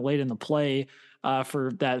development late in the play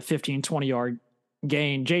for that 15, 20-yard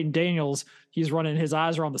gain. Jaden Daniels, he's running, his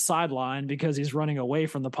eyes are on the sideline because he's running away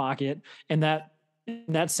from the pocket. And in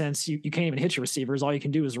that sense, you can't even hit your receivers. All you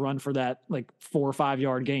can do is run for that like 4 or 5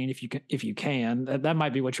 yard gain if you can. That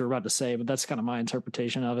might be what you were about to say, but that's kind of my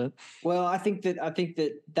interpretation of it. Well, I think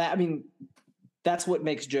that's what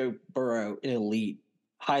makes Joe Burrow an elite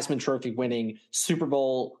Heisman Trophy winning, Super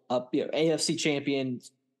Bowl AFC champion,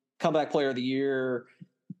 comeback player of the year.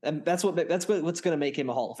 And that's what's going to make him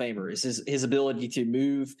a Hall of Famer is his ability to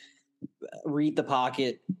move, read the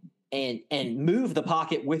pocket, and move the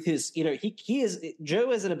pocket with his, Joe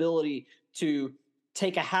has an ability to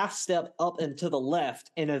take a half step up and to the left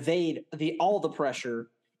and evade all the pressure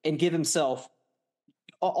and give himself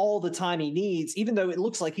all the time he needs, even though it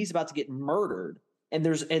looks like he's about to get murdered. And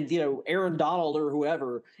Aaron Donald or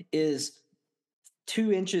whoever is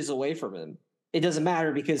 2 inches away from him. It doesn't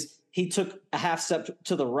matter because he took a half step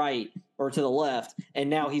to the right or to the left, and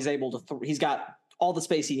now he's able to. He's got all the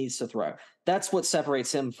space he needs to throw. That's what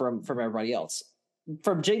separates him from everybody else.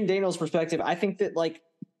 From Jaden Daniels' perspective, I think that like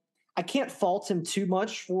I can't fault him too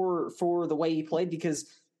much for the way he played because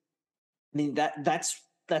I mean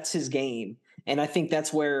that's his game, and I think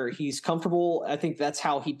that's where he's comfortable. I think that's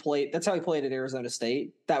how he played. That's how he played at Arizona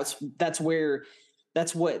State. That's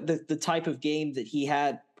what the type of game that he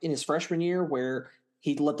had in his freshman year where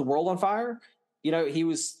he lit the world on fire. He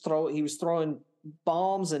was throwing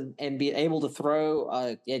bombs and being able to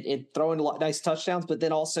throw and throwing nice touchdowns, but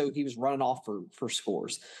then also he was running off for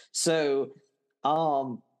scores. So,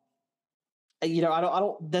 I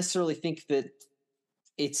don't necessarily think that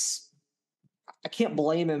it's. I can't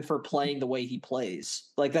blame him for playing the way he plays.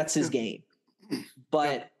 Like that's his game.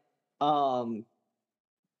 But but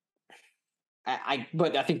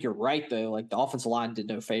I think you're right though. Like the offensive line did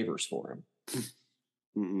no favors for him.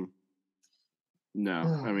 Mm-mm.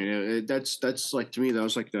 No, I mean that's like, to me that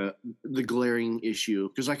was like the glaring issue,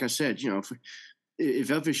 because like I said, if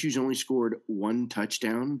FSU's only scored one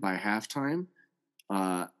touchdown by halftime,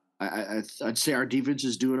 I'd say our defense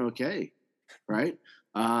is doing okay, right?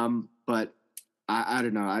 But I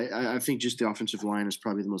don't know. I think just the offensive line is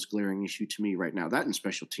probably the most glaring issue to me right now. That and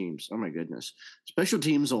special teams. Oh my goodness, special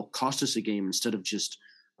teams will cost us a game instead of just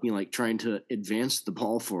like trying to advance the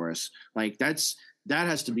ball for us. Like that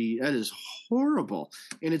is horrible,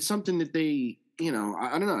 and it's something that they I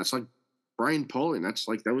don't know. It's like Brian Poling.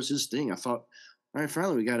 That was his thing. I thought, all right,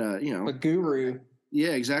 finally we got a guru. Yeah,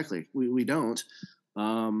 exactly. We don't.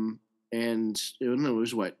 And it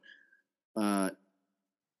was what a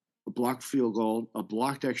blocked field goal, a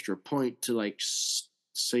blocked extra point to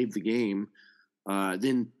save the game.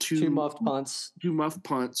 Then two muffed punts,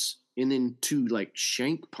 and then two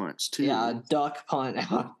shank punts too. Yeah, a duck punt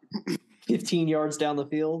 15 yards down the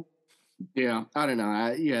field. Yeah, I don't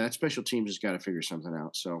know. That special teams has got to figure something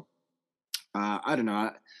out. So I don't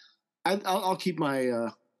know. I'll keep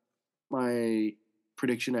my my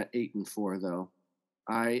prediction at 8-4 though.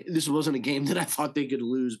 This wasn't a game that I thought they could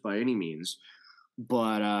lose by any means,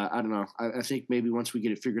 but I don't know. I think maybe once we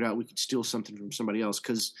get it figured out, we could steal something from somebody else,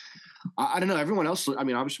 because I don't know. Everyone else, I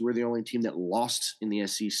mean, obviously we're the only team that lost in the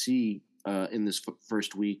SEC in this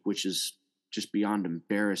first week, which is just beyond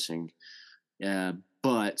embarrassing.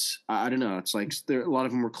 But I don't know. It's like a lot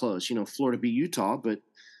of them were close. Florida beat Utah, but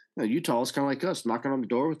Utah is kind of like us, knocking on the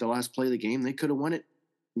door with the last play of the game. They could have won it.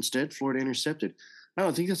 Instead, Florida intercepted. I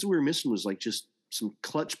don't think that's what we were missing, was just some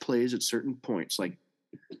clutch plays at certain points.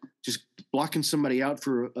 Just blocking somebody out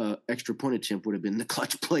for an extra point attempt would have been the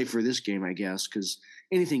clutch play for this game, I guess, because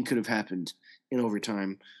anything could have happened in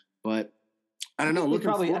overtime. But I don't know.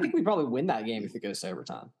 I think we probably win that game if it goes to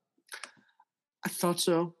overtime. I thought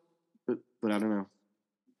so, but I don't know.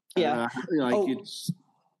 Yeah. It's.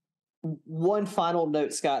 One final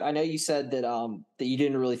note, Scott. I know you said that that you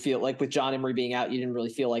didn't really feel like, with John Emery being out, you didn't really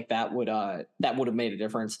feel like that would have made a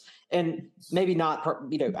difference. And maybe not.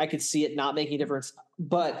 I could see it not making a difference.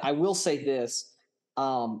 But I will say this: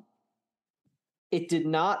 it did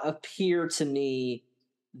not appear to me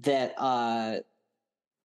that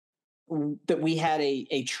that we had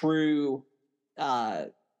a true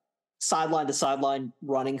sideline to sideline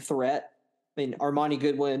running threat. I mean, Armani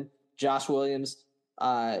Goodwin, Josh Williams,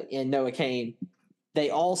 and Noah Cain, they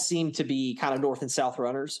all seem to be kind of north and south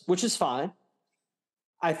runners, which is fine.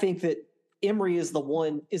 I think that Emery is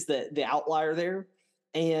the outlier there.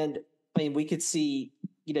 And I mean, we could see,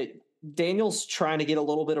 Daniels trying to get a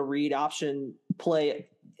little bit of read option play.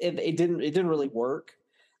 It didn't really work.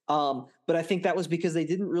 But I think that was because they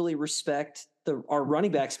didn't really respect our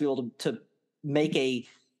running backs to be able to make a,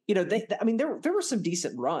 there were some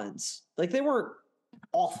decent runs. They weren't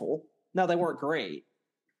awful. No, they weren't great.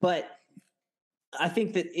 But I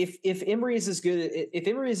think that if Emery is as good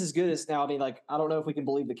as now, I mean, I don't know if we can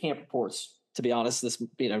believe the camp reports, to be honest,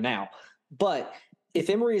 now. But if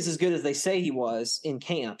Emery is as good as they say he was in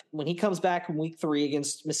camp, when he comes back in week 3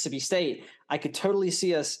 against Mississippi State, I could totally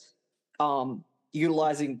see us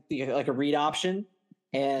utilizing a read option,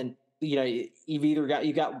 and you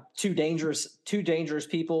got two dangerous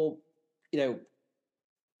people,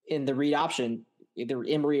 in the read option, either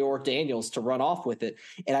Emery or Daniels, to run off with it.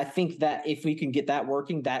 And I think that if we can get that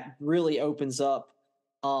working, that really opens up.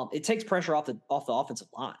 It takes pressure off the offensive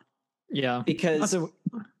line. Yeah, because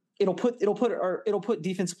it'll put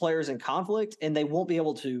defensive players in conflict, and they won't be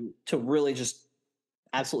able to really just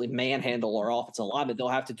absolutely manhandle our offensive linemen. They'll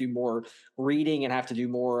have to do more reading and have to do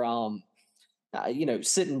more,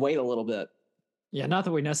 sit and wait a little bit. Yeah, not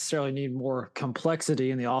that we necessarily need more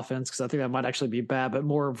complexity in the offense, because I think that might actually be bad, but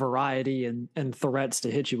more variety and threats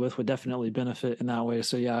to hit you with would definitely benefit in that way.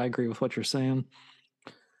 So yeah, I agree with what you're saying.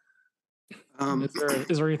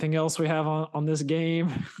 Is there anything else we have on this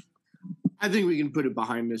game? I think we can put it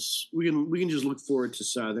behind us. We can just look forward to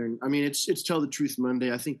Southern. I mean, it's Tell the Truth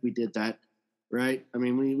Monday. I think we did that, right? I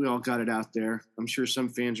mean, we all got it out there. I'm sure some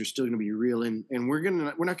fans are still going to be reeling, and we're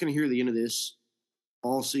not going to hear the end of this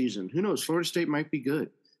all season. Who knows? Florida State might be good.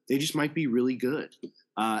 They just might be really good.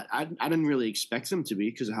 I didn't really expect them to be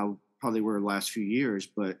because of how they were the last few years,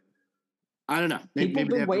 but I don't know. They've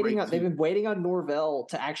been waiting on Norvell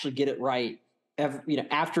to actually get it right.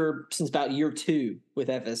 Since about year 2 with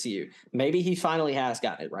FSU. Maybe he finally has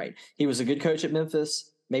gotten it right. He was a good coach at Memphis.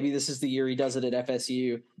 Maybe this is the year he does it at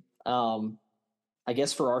FSU. I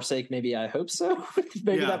guess for our sake, maybe I hope so.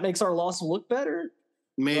 Maybe that makes our loss look better.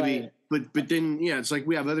 Maybe, but then it's like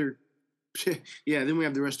we have other. Then we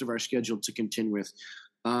have the rest of our schedule to contend with.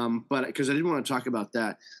 But because I didn't want to talk about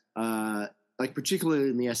that, like particularly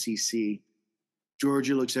in the SEC,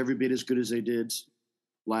 Georgia looks every bit as good as they did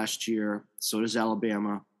last year. So does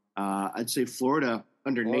Alabama. I'd say Florida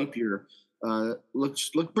under Napier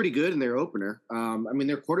looked pretty good in their opener. I mean,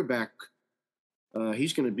 their quarterback,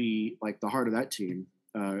 he's going to be like the heart of that team.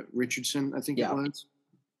 Richardson, I think it was.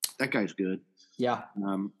 That guy's good. Yeah.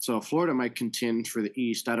 So Florida might contend for the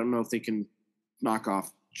East. I don't know if they can knock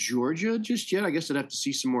off Georgia just yet. I guess I'd have to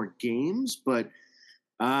see some more games, but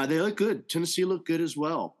they look good. Tennessee looked good as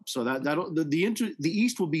well. So the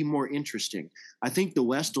East will be more interesting. I think the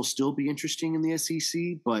West will still be interesting in the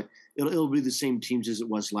SEC, but it'll be the same teams as it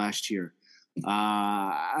was last year.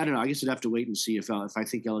 I don't know. I guess I'd have to wait and see if I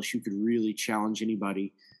think LSU could really challenge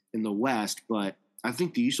anybody in the West, but I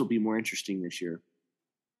think the East will be more interesting this year.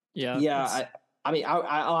 Yeah. I mean,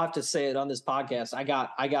 I'll have to say it on this podcast. I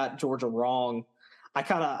got Georgia wrong.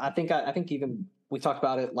 I think even we talked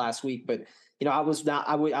about it last week, but I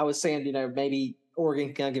was saying, maybe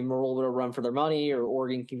Oregon can give them a little bit of run for their money, or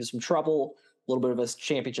Oregon can give them some trouble, a little bit of a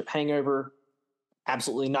championship hangover.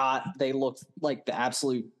 Absolutely not. They looked like the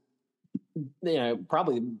absolute,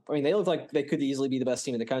 probably, I mean, they look like they could easily be the best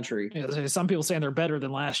team in the country. Yeah, some people saying they're better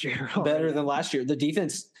than last year. Better than last year. The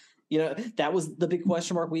defense, that was the big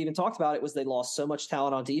question mark. We even talked about it, was they lost so much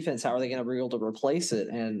talent on defense. How are they going to be able to replace it?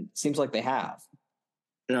 And it seems like they have.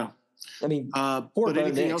 Yeah. I mean, poor Bo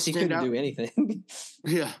Nix, he couldn't do anything.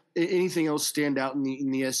 Yeah. Anything else stand out in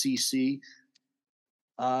the SEC?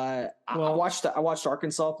 I watched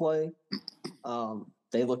Arkansas play.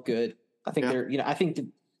 They look good. I think I think that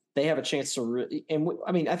they have a chance to really,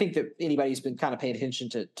 I think that anybody who's been kind of paying attention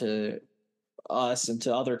to us and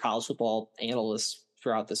to other college football analysts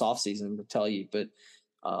throughout this offseason would tell you, but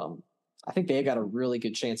I think they got a really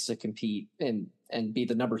good chance to compete and be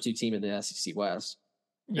the number 2 team in the SEC West.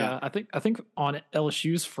 Yeah, I think on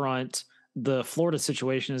LSU's front, the Florida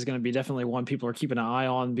situation is going to be definitely one people are keeping an eye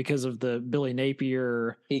on because of the Billy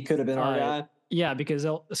Napier. He could have been our guy. Yeah, because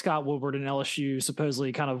Scott Woodward and LSU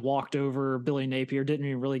supposedly kind of walked over Billy Napier, didn't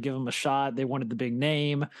even really give him a shot. They wanted the big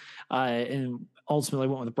name, and ultimately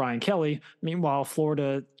went with Brian Kelly. Meanwhile,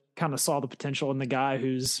 Florida kind of saw the potential in the guy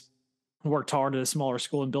who's worked hard at a smaller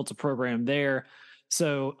school and built a program there.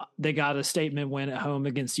 So they got a statement win at home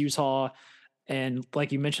against Utah. And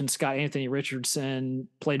like you mentioned, Scott Anthony Richardson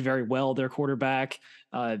played very well, their quarterback.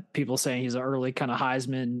 People saying he's an early kind of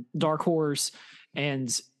Heisman dark horse.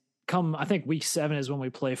 And I think week 7 is when we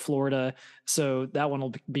play Florida. So that one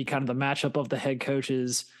will be kind of the matchup of the head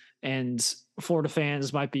coaches. And Florida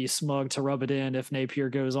fans might be smug to rub it in if Napier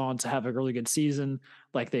goes on to have a really good season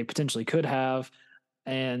like they potentially could have.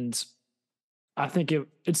 And I think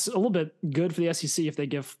it's a little bit good for the SEC if they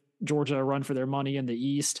give Georgia a run for their money in the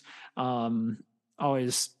East.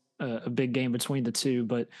 Always a big game between the two,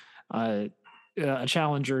 but a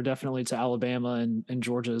challenger definitely to Alabama and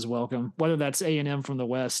Georgia is welcome. Whether that's A&M from the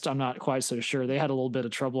West, I'm not quite so sure. They had a little bit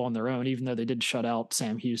of trouble on their own, even though they did shut out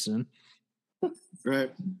Sam Houston.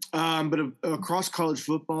 Right. But across college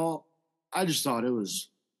football, I just thought it was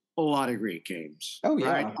a lot of great games. Oh,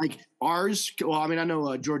 yeah. Right? Like ours, well, I mean, I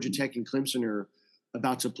know Georgia Tech and Clemson are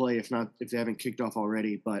about to play, if they haven't kicked off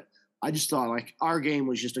already, but I just thought like our game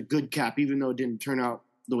was just a good cap, even though it didn't turn out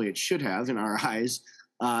the way it should have in our eyes.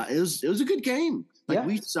 It was a good game. Like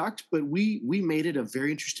we sucked, but we made it a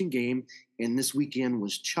very interesting game. And this weekend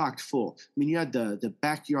was chocked full. I mean, you had the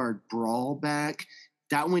backyard brawl back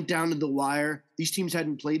that went down to the wire. These teams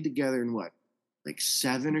hadn't played together in what, like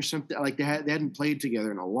 7 or something. Like they hadn't played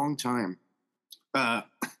together in a long time.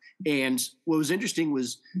 And what was interesting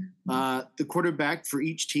was the quarterback for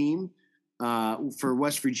each team. For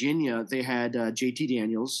West Virginia, they had JT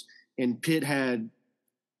Daniels, and Pitt had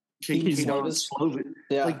Slovis.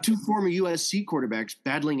 Yeah. Like 2 former USC quarterbacks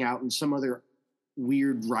battling out in some other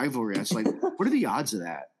weird rivalry. I was like, what are the odds of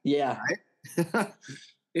that? Yeah. Right?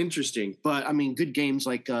 Interesting. But, I mean, good games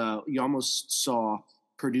like you almost saw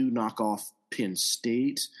Purdue knock off Penn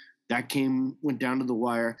State. That game went down to the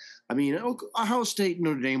wire. I mean, Ohio State,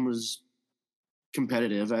 Notre Dame was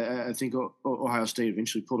competitive. I think Ohio State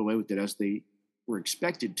eventually pulled away with it as they were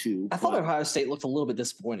expected to. I thought Ohio State looked a little bit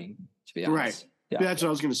disappointing, to be honest. Right. Yeah. That's what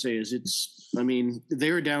I was going to say. I mean,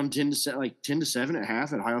 they were down 10-7 at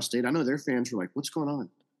half at Ohio State. I know their fans were like, "What's going on?"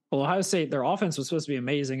 Well, Ohio State, their offense was supposed to be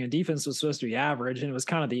amazing and defense was supposed to be average. And it was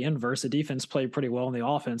kind of the inverse. The defense played pretty well and the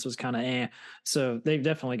offense was kind of eh. So they've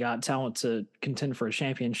definitely got talent to contend for a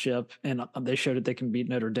championship. And they showed that they can beat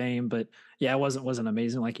Notre Dame. But yeah, it wasn't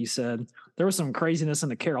amazing, like you said. There was some craziness in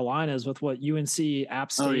the Carolinas with what UNC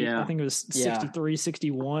App State, I think it was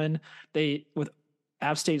 63-61. With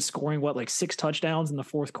App State scoring like 6 touchdowns in the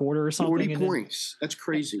fourth quarter or something. 40 points. That's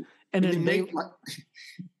crazy. And then they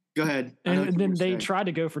go ahead. And then they tried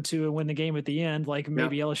to go for 2 and win the game at the end, like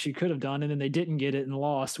maybe LSU could have done, and then they didn't get it and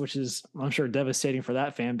lost, which is, I'm sure, devastating for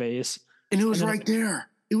that fan base. And it was right there.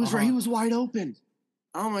 It was right. He was wide open.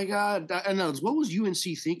 Oh my God. I know. What was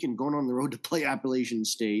UNC thinking going on the road to play Appalachian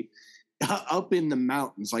State up in the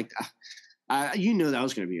mountains? Like, that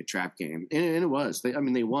was going to be a trap game. And it was.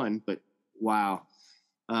 They won, but wow.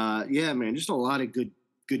 Yeah, man, just a lot of good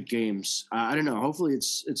games. I don't know. Hopefully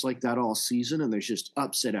it's like that all season and there's just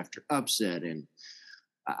upset after upset. And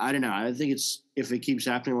I don't know. I think if it keeps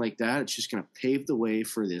happening like that, it's just going to pave the way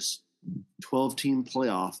for this 12-team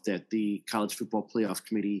playoff that the College Football Playoff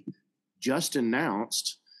Committee just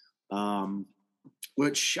announced,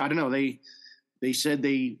 which I don't know. They said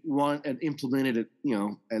they want and implemented it,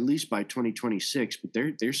 at least by 2026, but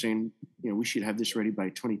they're saying, we should have this ready by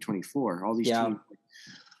 2024. All these teams.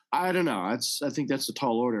 I don't know. I think that's a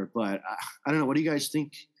tall order, but I don't know. What do you guys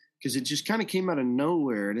think? Because it just kind of came out of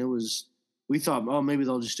nowhere, and we thought, oh, maybe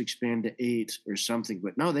they'll just expand to 8 or something,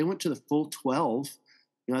 but no, they went to the full 12.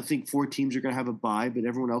 I think 4 teams are going to have a bye, but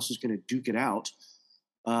everyone else is going to duke it out.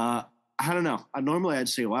 I don't know. Normally I'd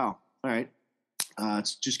say, wow, all right,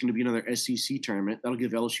 it's just going to be another SEC tournament. That'll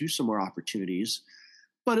give LSU some more opportunities,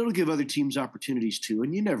 but it'll give other teams opportunities too,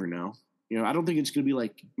 and you never know. I don't think it's going to be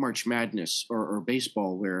like March Madness or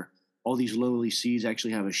baseball where all these lowly seeds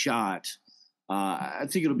actually have a shot. I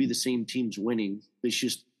think it'll be the same teams winning. It's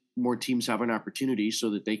just more teams have an opportunity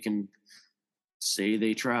so that they can say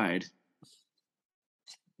they tried.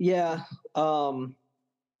 Yeah. I'm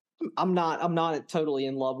not totally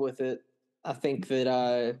in love with it. I think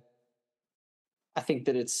that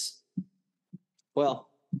it's, well,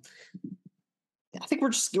 I think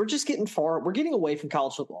we're just getting we're getting away from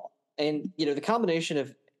college football. And, the combination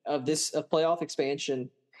of playoff expansion,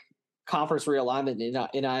 conference realignment, and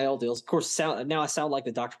NIL deals, of course, now I sound like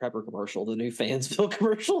the Dr. Pepper commercial, the new Fansville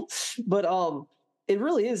commercial, but it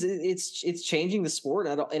really is. It's changing the sport,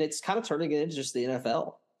 and it's kind of turning it into just the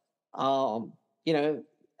NFL. I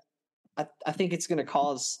think it's going to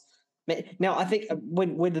cause. Now, I think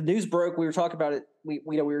when the news broke, we were talking about it. We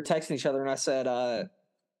were texting each other, and I said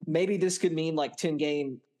maybe this could mean like 10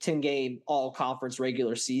 game all conference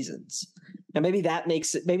regular seasons. Now maybe that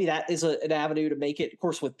is an avenue to make it. Of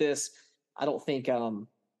course, with this, I don't think. Maybe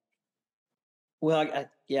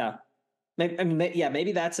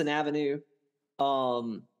that's an avenue.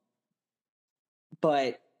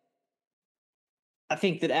 But I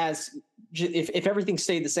think that if everything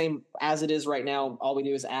stayed the same as it is right now, all we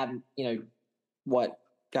do is add, 8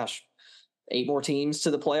 more teams to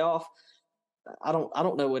the playoff. I don't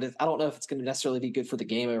know I don't know if it's going to necessarily be good for the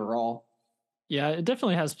game overall. Yeah, it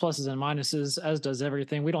definitely has pluses and minuses, as does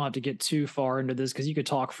everything. We don't have to get too far into this because you could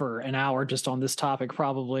talk for an hour just on this topic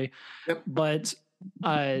probably. Yep. But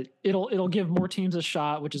it'll give more teams a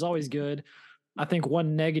shot, which is always good. I think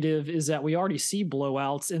one negative is that we already see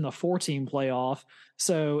blowouts in the 4-team playoff.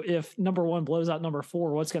 So if number 1 blows out number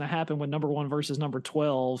 4, what's going to happen with number 1 versus number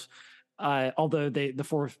 12? Although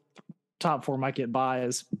the top 4 might get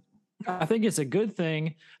buys. I think it's a good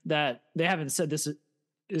thing that they haven't said this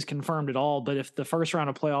is confirmed at all, but if the first round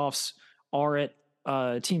of playoffs are at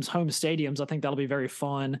teams' home stadiums, I think that'll be very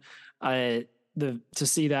fun to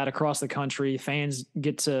see that across the country. Fans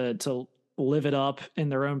get to live it up in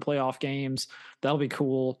their own playoff games. That'll be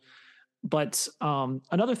cool. But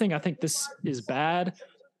another thing I think this is bad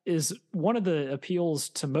is one of the appeals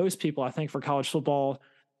to most people, I think, for college football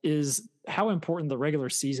is how important the regular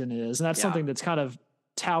season is. And that's something that's kind of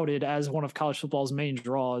touted as one of college football's main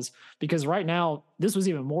draws, because right now this was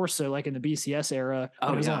even more so like in the BCS era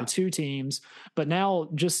when it was only 2 teams, but now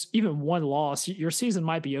just even 1 loss, your season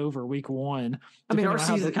might be over week 1. I mean, our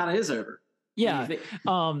season kind of is over. Yeah.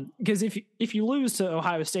 Because if you lose to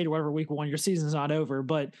Ohio State or whatever week 1, your season's not over.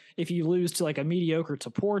 But if you lose to like a mediocre to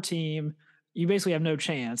poor team, you basically have no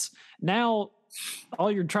chance. Now, all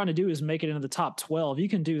you're trying to do is make it into the top 12. You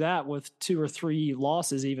can do that with 2 or 3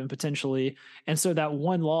 losses even potentially. And so that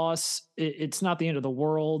 1 loss, it's not the end of the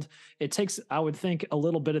world. It takes, I would think, a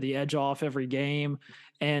little bit of the edge off every game.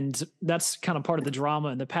 And that's kind of part of the drama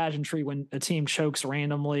and the pageantry when a team chokes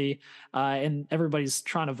randomly and everybody's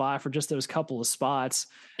trying to vie for just those couple of spots.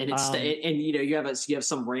 And it's you have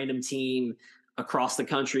some random team across the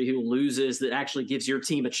country who loses that actually gives your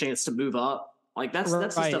team a chance to move up. Like that's the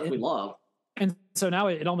stuff we love. And so now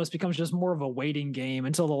it almost becomes just more of a waiting game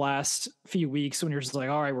until the last few weeks when you're just like,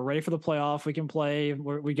 all right, we're ready for the playoff. We can play.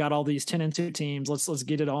 We got all these 10-2 teams. Let's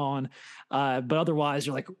get it on. But otherwise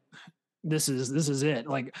you're like, this is it.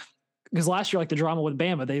 Like, because last year, like the drama with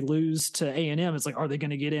Bama, they lose to A&M. It's like, are they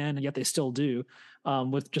going to get in? And yet they still do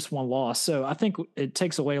with just one loss. So I think it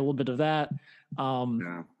takes away a little bit of that.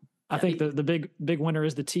 I think the big winner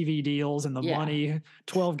is the TV deals and the money.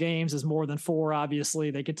 12 games is more than 4.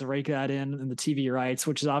 Obviously, they get to rake that in the TV rights,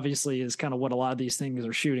 which is obviously kind of what a lot of these things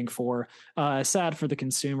are shooting for. Sad for the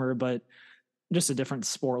consumer, but just a different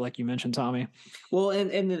sport, like you mentioned, Tommy. Well,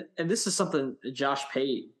 and this is something Josh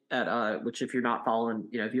Pate at which, if you're not following,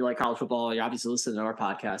 if you like college football, you obviously listen to our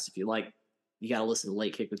podcast. If you like, you got to listen to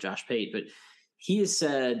Late Kick with Josh Pate. But he has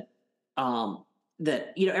said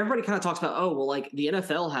that everybody kind of talks about, oh well, like the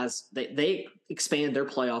NFL has they expand their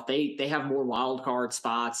playoff, they have more wild card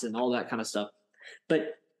spots and all that kind of stuff.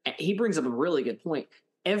 But he brings up a really good point.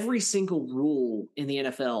 Every single rule in the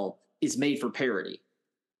NFL is made for parity.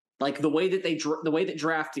 Like the way that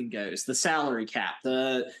drafting goes, the salary cap,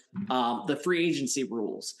 the free agency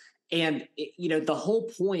rules, and the whole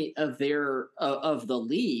point of of the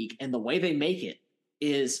league and the way they make it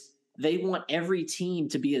is they want every team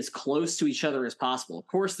to be as close to each other as possible. Of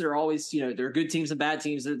course, there are always there are good teams and bad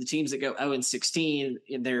teams. They're the teams that go 0-16,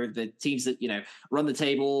 and they're the teams that run the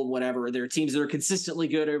table, whatever. There are teams that are consistently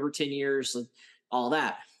good over 10 years, and all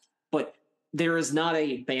that. But there is not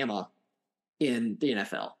a Bama in the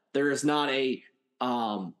NFL. There is not a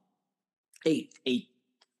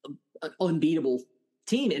unbeatable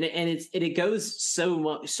team, and it goes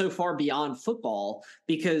so far beyond football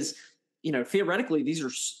because theoretically these are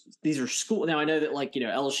school. Now I know that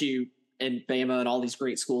LSU and Bama and all these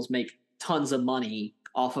great schools make tons of money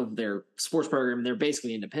off of their sports program, and they're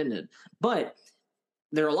basically independent. But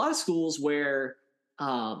there are a lot of schools where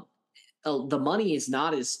the money is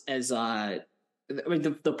not the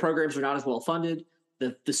programs are not as well funded.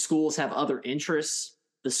 The schools have other interests.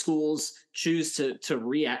 The schools choose to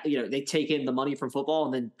react. They take in the money from football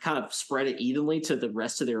and then kind of spread it evenly to the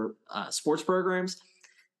rest of their sports programs.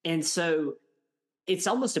 And so it's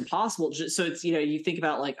almost impossible. So it's, you think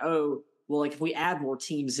about if we add more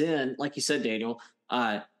teams in, like you said, Daniel,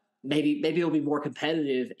 maybe it'll be more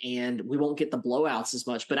competitive and we won't get the blowouts as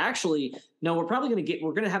much. But actually, no, we're going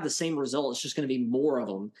to have the same result. It's just going to be more of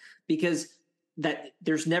them because that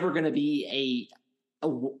there's never going to be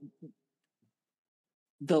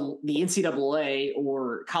the NCAA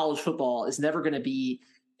or college football is never going to be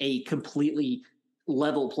a completely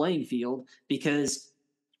level playing field because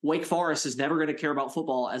Wake Forest is never going to care about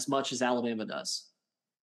football as much as Alabama does.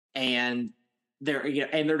 And they're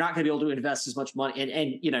not going to be able to invest as much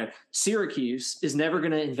money. And Syracuse is never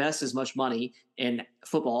going to invest as much money in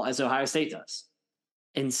football as Ohio State does.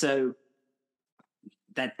 And so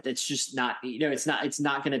that's just not, it's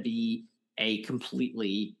not going to be a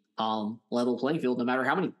completely level playing field, no matter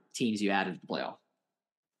how many teams you add into the playoff.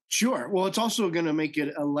 Sure. Well, it's also going to make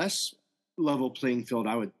it a less level playing field,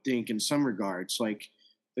 I would think, in some regards. Like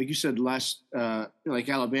you said, like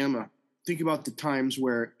Alabama, think about the times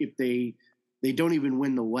where if they don't even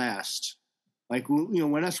win the West, like, when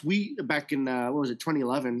we back in,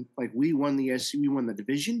 2011, like we won we won the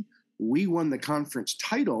division, we won the conference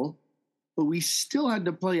title, but we still had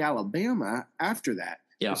to play Alabama after that.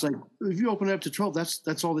 Yeah. It's like, if you open it up to 12,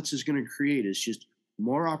 that's all this is going to create is just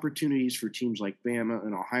more opportunities for teams like Bama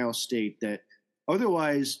and Ohio State that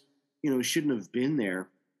otherwise, shouldn't have been there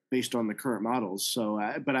based on the current models. So,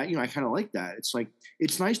 but I kind of like that. It's like,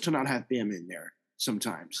 it's nice to not have Bama in there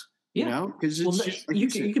sometimes, because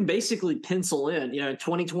you can basically pencil in,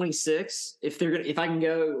 2026, if I can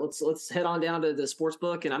go, let's head on down to the sports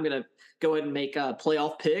book and I'm going to go ahead and make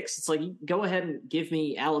playoff picks. It's like, go ahead and give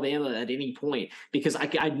me Alabama at any point, because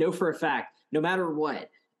I know for a fact, no matter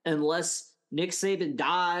what, unless Nick Saban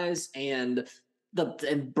dies and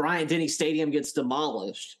Bryant-Denny Stadium gets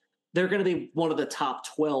demolished, they're going to be one of the top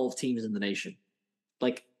 12 teams in the nation.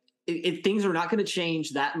 Like, things are not going to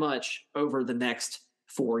change that much over the next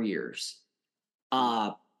 4 years.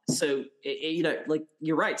 So, like,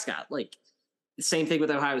 you're right, Scott. Like, the same thing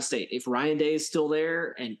with Ohio State. If Ryan Day is still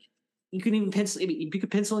there, and you can even pencil, you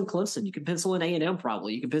could pencil in Clemson, you could pencil in A&M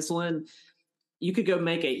probably. You could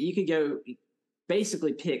go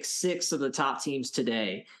basically pick 6 of the top teams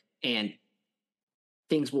today, and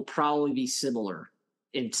things will probably be similar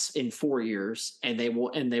in 4 years, and they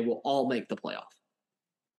will all make the playoff,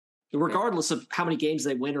 regardless of how many games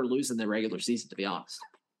they win or lose in the regular season, to be honest.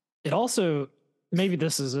 It also, maybe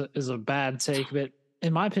this is a bad take, but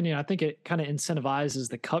in my opinion, I think it kind of incentivizes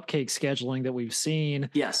the cupcake scheduling that we've seen.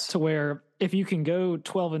 Yes. To where if you can go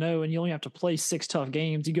 12-0 and you only have to play 6 tough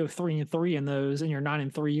games, you go 3-3 in those and you're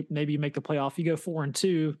 9-3, maybe you make the playoff. You go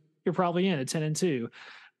 4-2, you're probably in at 10-2.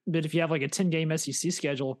 But if you have like a 10-game SEC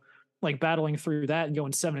schedule, like battling through that and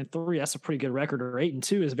going 7-3, that's a pretty good record, or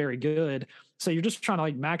 8-2 is very good. So you're just trying to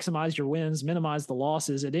like maximize your wins, minimize the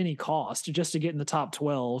losses at any cost just to get in the top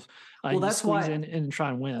 12. Well, that's why in and try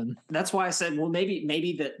and win. That's why I said, well, maybe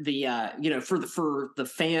the for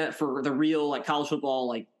the real like college football,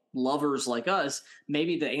 like lovers like us,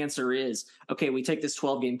 maybe the answer is, okay, we take this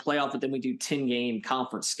 12-game playoff, but then we do 10-game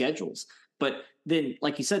conference schedules. But then,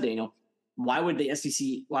 like you said, Daniel, why would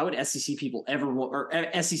SEC people ever want, or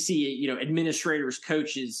SEC, administrators,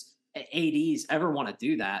 coaches, ADs ever want to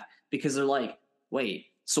do that? Because they're like, wait,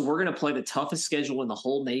 so we're going to play the toughest schedule in the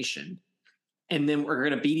whole nation, and then we're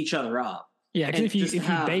going to beat each other up. Yeah, because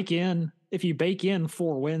if you bake in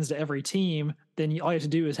 4 wins to every team, then all you have to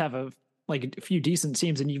do is have a few decent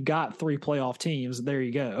teams, and you've got 3 playoff teams. There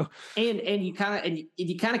you go. And you kind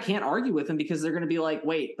of can't argue with them, because they're going to be like,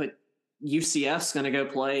 wait, but UCF's going to go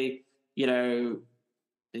play,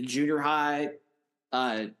 junior high,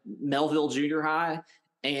 Melville Junior High,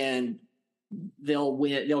 and they'll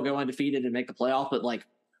win. They'll go undefeated and make the playoff. But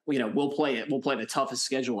we'll play the toughest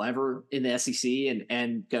schedule ever in the SEC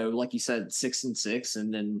and go, like you said, 6-6,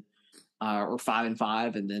 and then or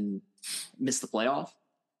 5-5, and then miss the playoff.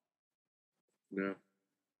 Yeah.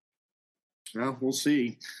 Well, we'll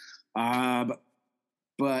see. But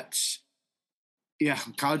yeah,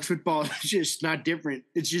 college football is just not different.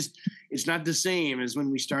 It's not the same as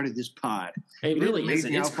when we started this pod. It really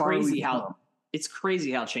isn't. It's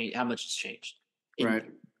crazy how much it's changed in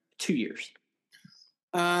 2 years.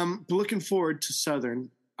 But looking forward to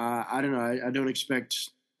Southern. I don't know. I don't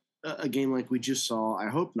expect a game like we just saw. I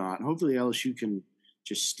hope not. Hopefully LSU can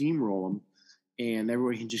just steamroll them, and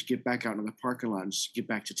everybody can just get back out into the parking lot and just get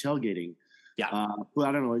back to tailgating. Yeah. But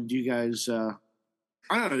I don't know. Do you guys?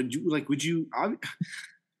 I don't know. Would you?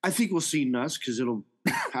 I think we'll see Nuss, because it'll.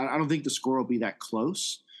 I don't think the score will be that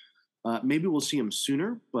close. Maybe we'll see him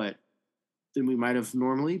sooner, but than we might have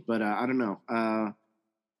normally. But I don't know.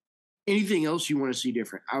 Anything else you want to see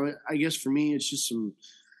different? I guess for me, it's just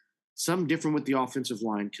something different with the offensive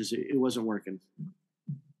line, because it wasn't working.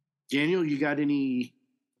 Daniel, you got any?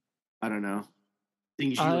 I don't know.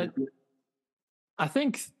 Things you. I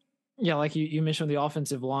think. Yeah, like you mentioned, the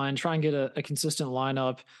offensive line, try and get a consistent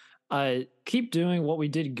lineup. Keep doing what we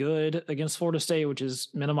did good against Florida State, which is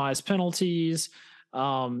minimize penalties.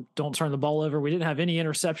 Don't turn the ball over. We didn't have any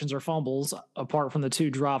interceptions or fumbles apart from the 2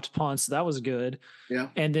 dropped punts. That was good. Yeah.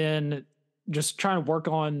 And then just trying to work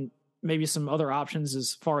on maybe some other options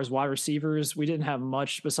as far as wide receivers. We didn't have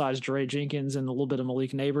much besides Dre Jenkins and a little bit of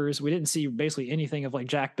Malik Neighbors. We didn't see basically anything of like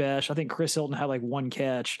Jack Besh. I think Chris Hilton had like 1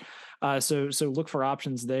 catch. So look for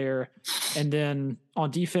options there. And then on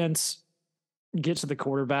defense, get to the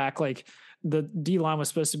quarterback. Like the D line was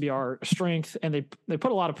supposed to be our strength, and they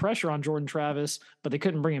put a lot of pressure on Jordan Travis, but they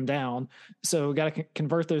couldn't bring him down. So got to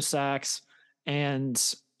convert those sacks and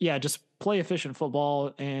just play efficient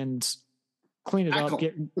football and clean it up.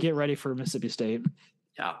 Get ready for Mississippi State.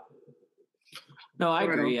 Yeah. No, I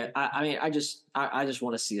agree. I mean, I just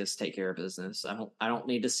want to see us take care of business. I don't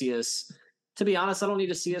need to see us. To be honest, I don't need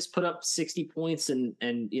to see us put up 60 points and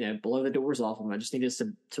blow the doors off them. I just need us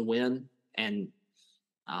to win and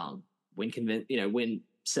win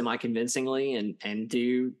semi-convincingly and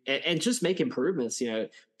do and just make improvements.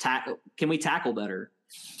 Can we tackle better?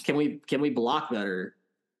 Can we block better?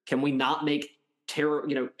 Can we not make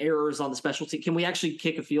errors on the special team? Can we actually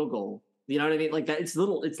kick a field goal? You know what I mean? Like that. It's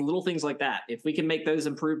little things like that. If we can make those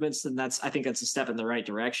improvements, then I think that's a step in the right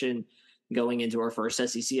direction going into our first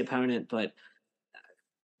SEC opponent. But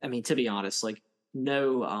I mean, to be honest,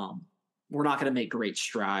 no, we're not going to make great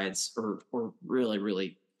strides or really,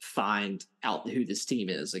 really find out who this team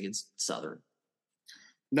is against Southern.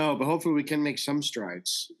 No, but hopefully we can make some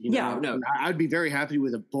strides. No, I'd be very happy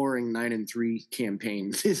with a boring 9-3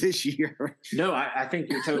 campaign this year. No, I think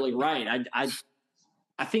you're totally right.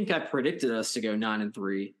 I think I predicted us to go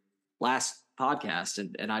 9-3 last podcast,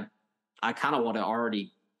 and I kind of want to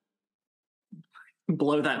already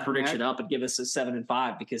blow that prediction up and give us a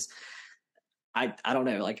 7-5, because I don't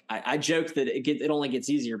know. Like I joke that it only gets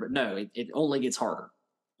easier, but no, it only gets harder.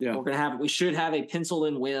 Yeah, we should have a penciled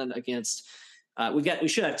in win against. We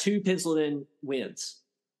should have 2 penciled in wins.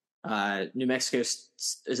 New Mexico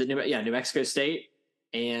State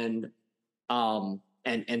and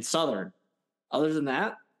Southern. Other than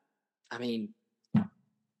that, I mean,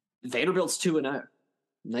 Vanderbilt's 2-0.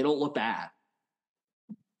 They don't look bad.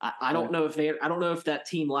 I don't know if I don't know if that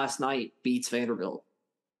team last night beats Vanderbilt.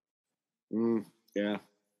 Yeah.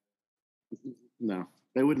 No,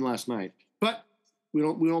 they wouldn't last night. But we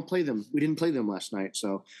don't play them. We didn't play them last night,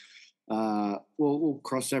 so we'll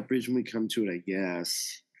cross that bridge when we come to it, I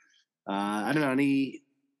guess. I don't know,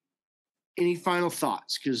 any final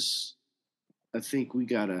thoughts, because I think we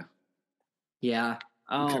gotta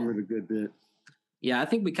covered a good bit. Yeah, I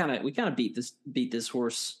think we kind of beat this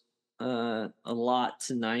horse a lot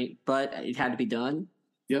tonight, but it had to be done.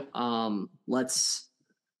 Yep. Let's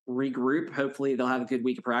regroup. Hopefully they'll have a good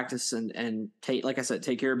week of practice and take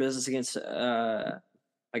care of business against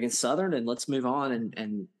Southern, and let's move on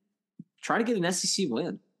and try to get an SEC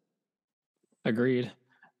win. Agreed.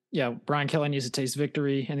 Yeah, Brian Kelly needs to taste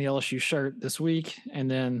victory in the LSU shirt this week,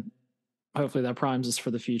 and then hopefully that primes us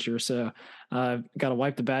for the future. So got to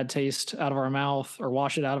wipe the bad taste out of our mouth, or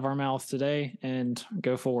wash it out of our mouth today, and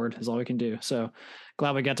go forward is all we can do. So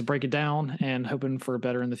glad we got to break it down, and hoping for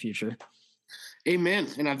better in the future. Amen.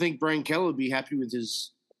 And I think Brian Kelly would be happy with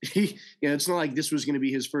his it's not like this was going to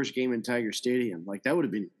be his first game in Tiger Stadium. Like, that would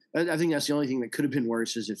have been, I think that's the only thing that could have been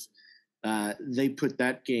worse, is if they put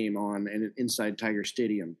that game on and inside Tiger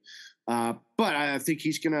Stadium. But I think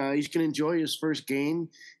he's gonna enjoy his first game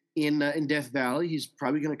in Death Valley. He's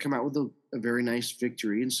probably going to come out with a very nice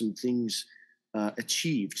victory and some things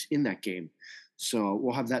achieved in that game. So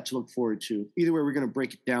we'll have that to look forward to. Either way, we're going to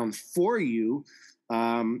break it down for you,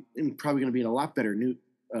 and probably going to be in a lot better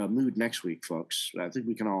mood next week, folks. I think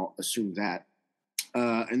we can all assume that.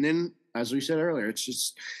 And then, as we said earlier, it's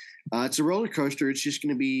just it's a roller coaster. It's just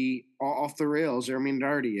going to be off the rails. I mean, it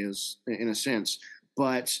already is in a sense.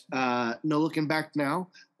 But no looking back now.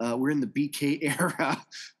 We're in the BK era,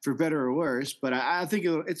 for better or worse. But I think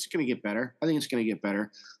it's going to get better. I think it's going to get better.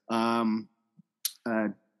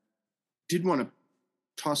 Did want to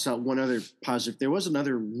toss out one other positive. There was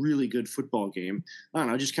another really good football game. I don't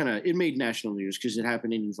know, just kind of, it made national news because it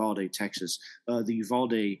happened in Uvalde, Texas. The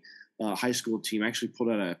Uvalde high school team actually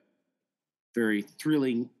pulled out a very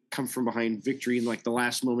thrilling come-from-behind victory in like the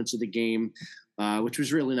last moments of the game, which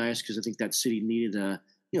was really nice because I think that city needed a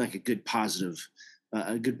good positive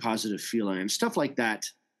feeling, and stuff like that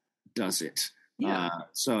does it. Yeah.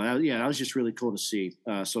 That was just really cool to see.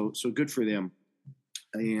 So good for them.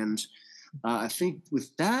 And I think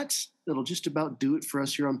with that, that'll just about do it for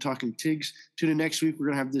us here on Talking Tigs. Tune in next week. We're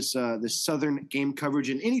going to have this Southern game coverage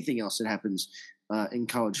and anything else that happens in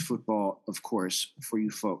college football, of course, for you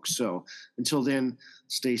folks. So until then,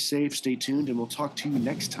 stay safe, stay tuned, and we'll talk to you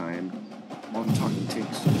next time on Talking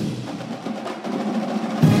Tigs.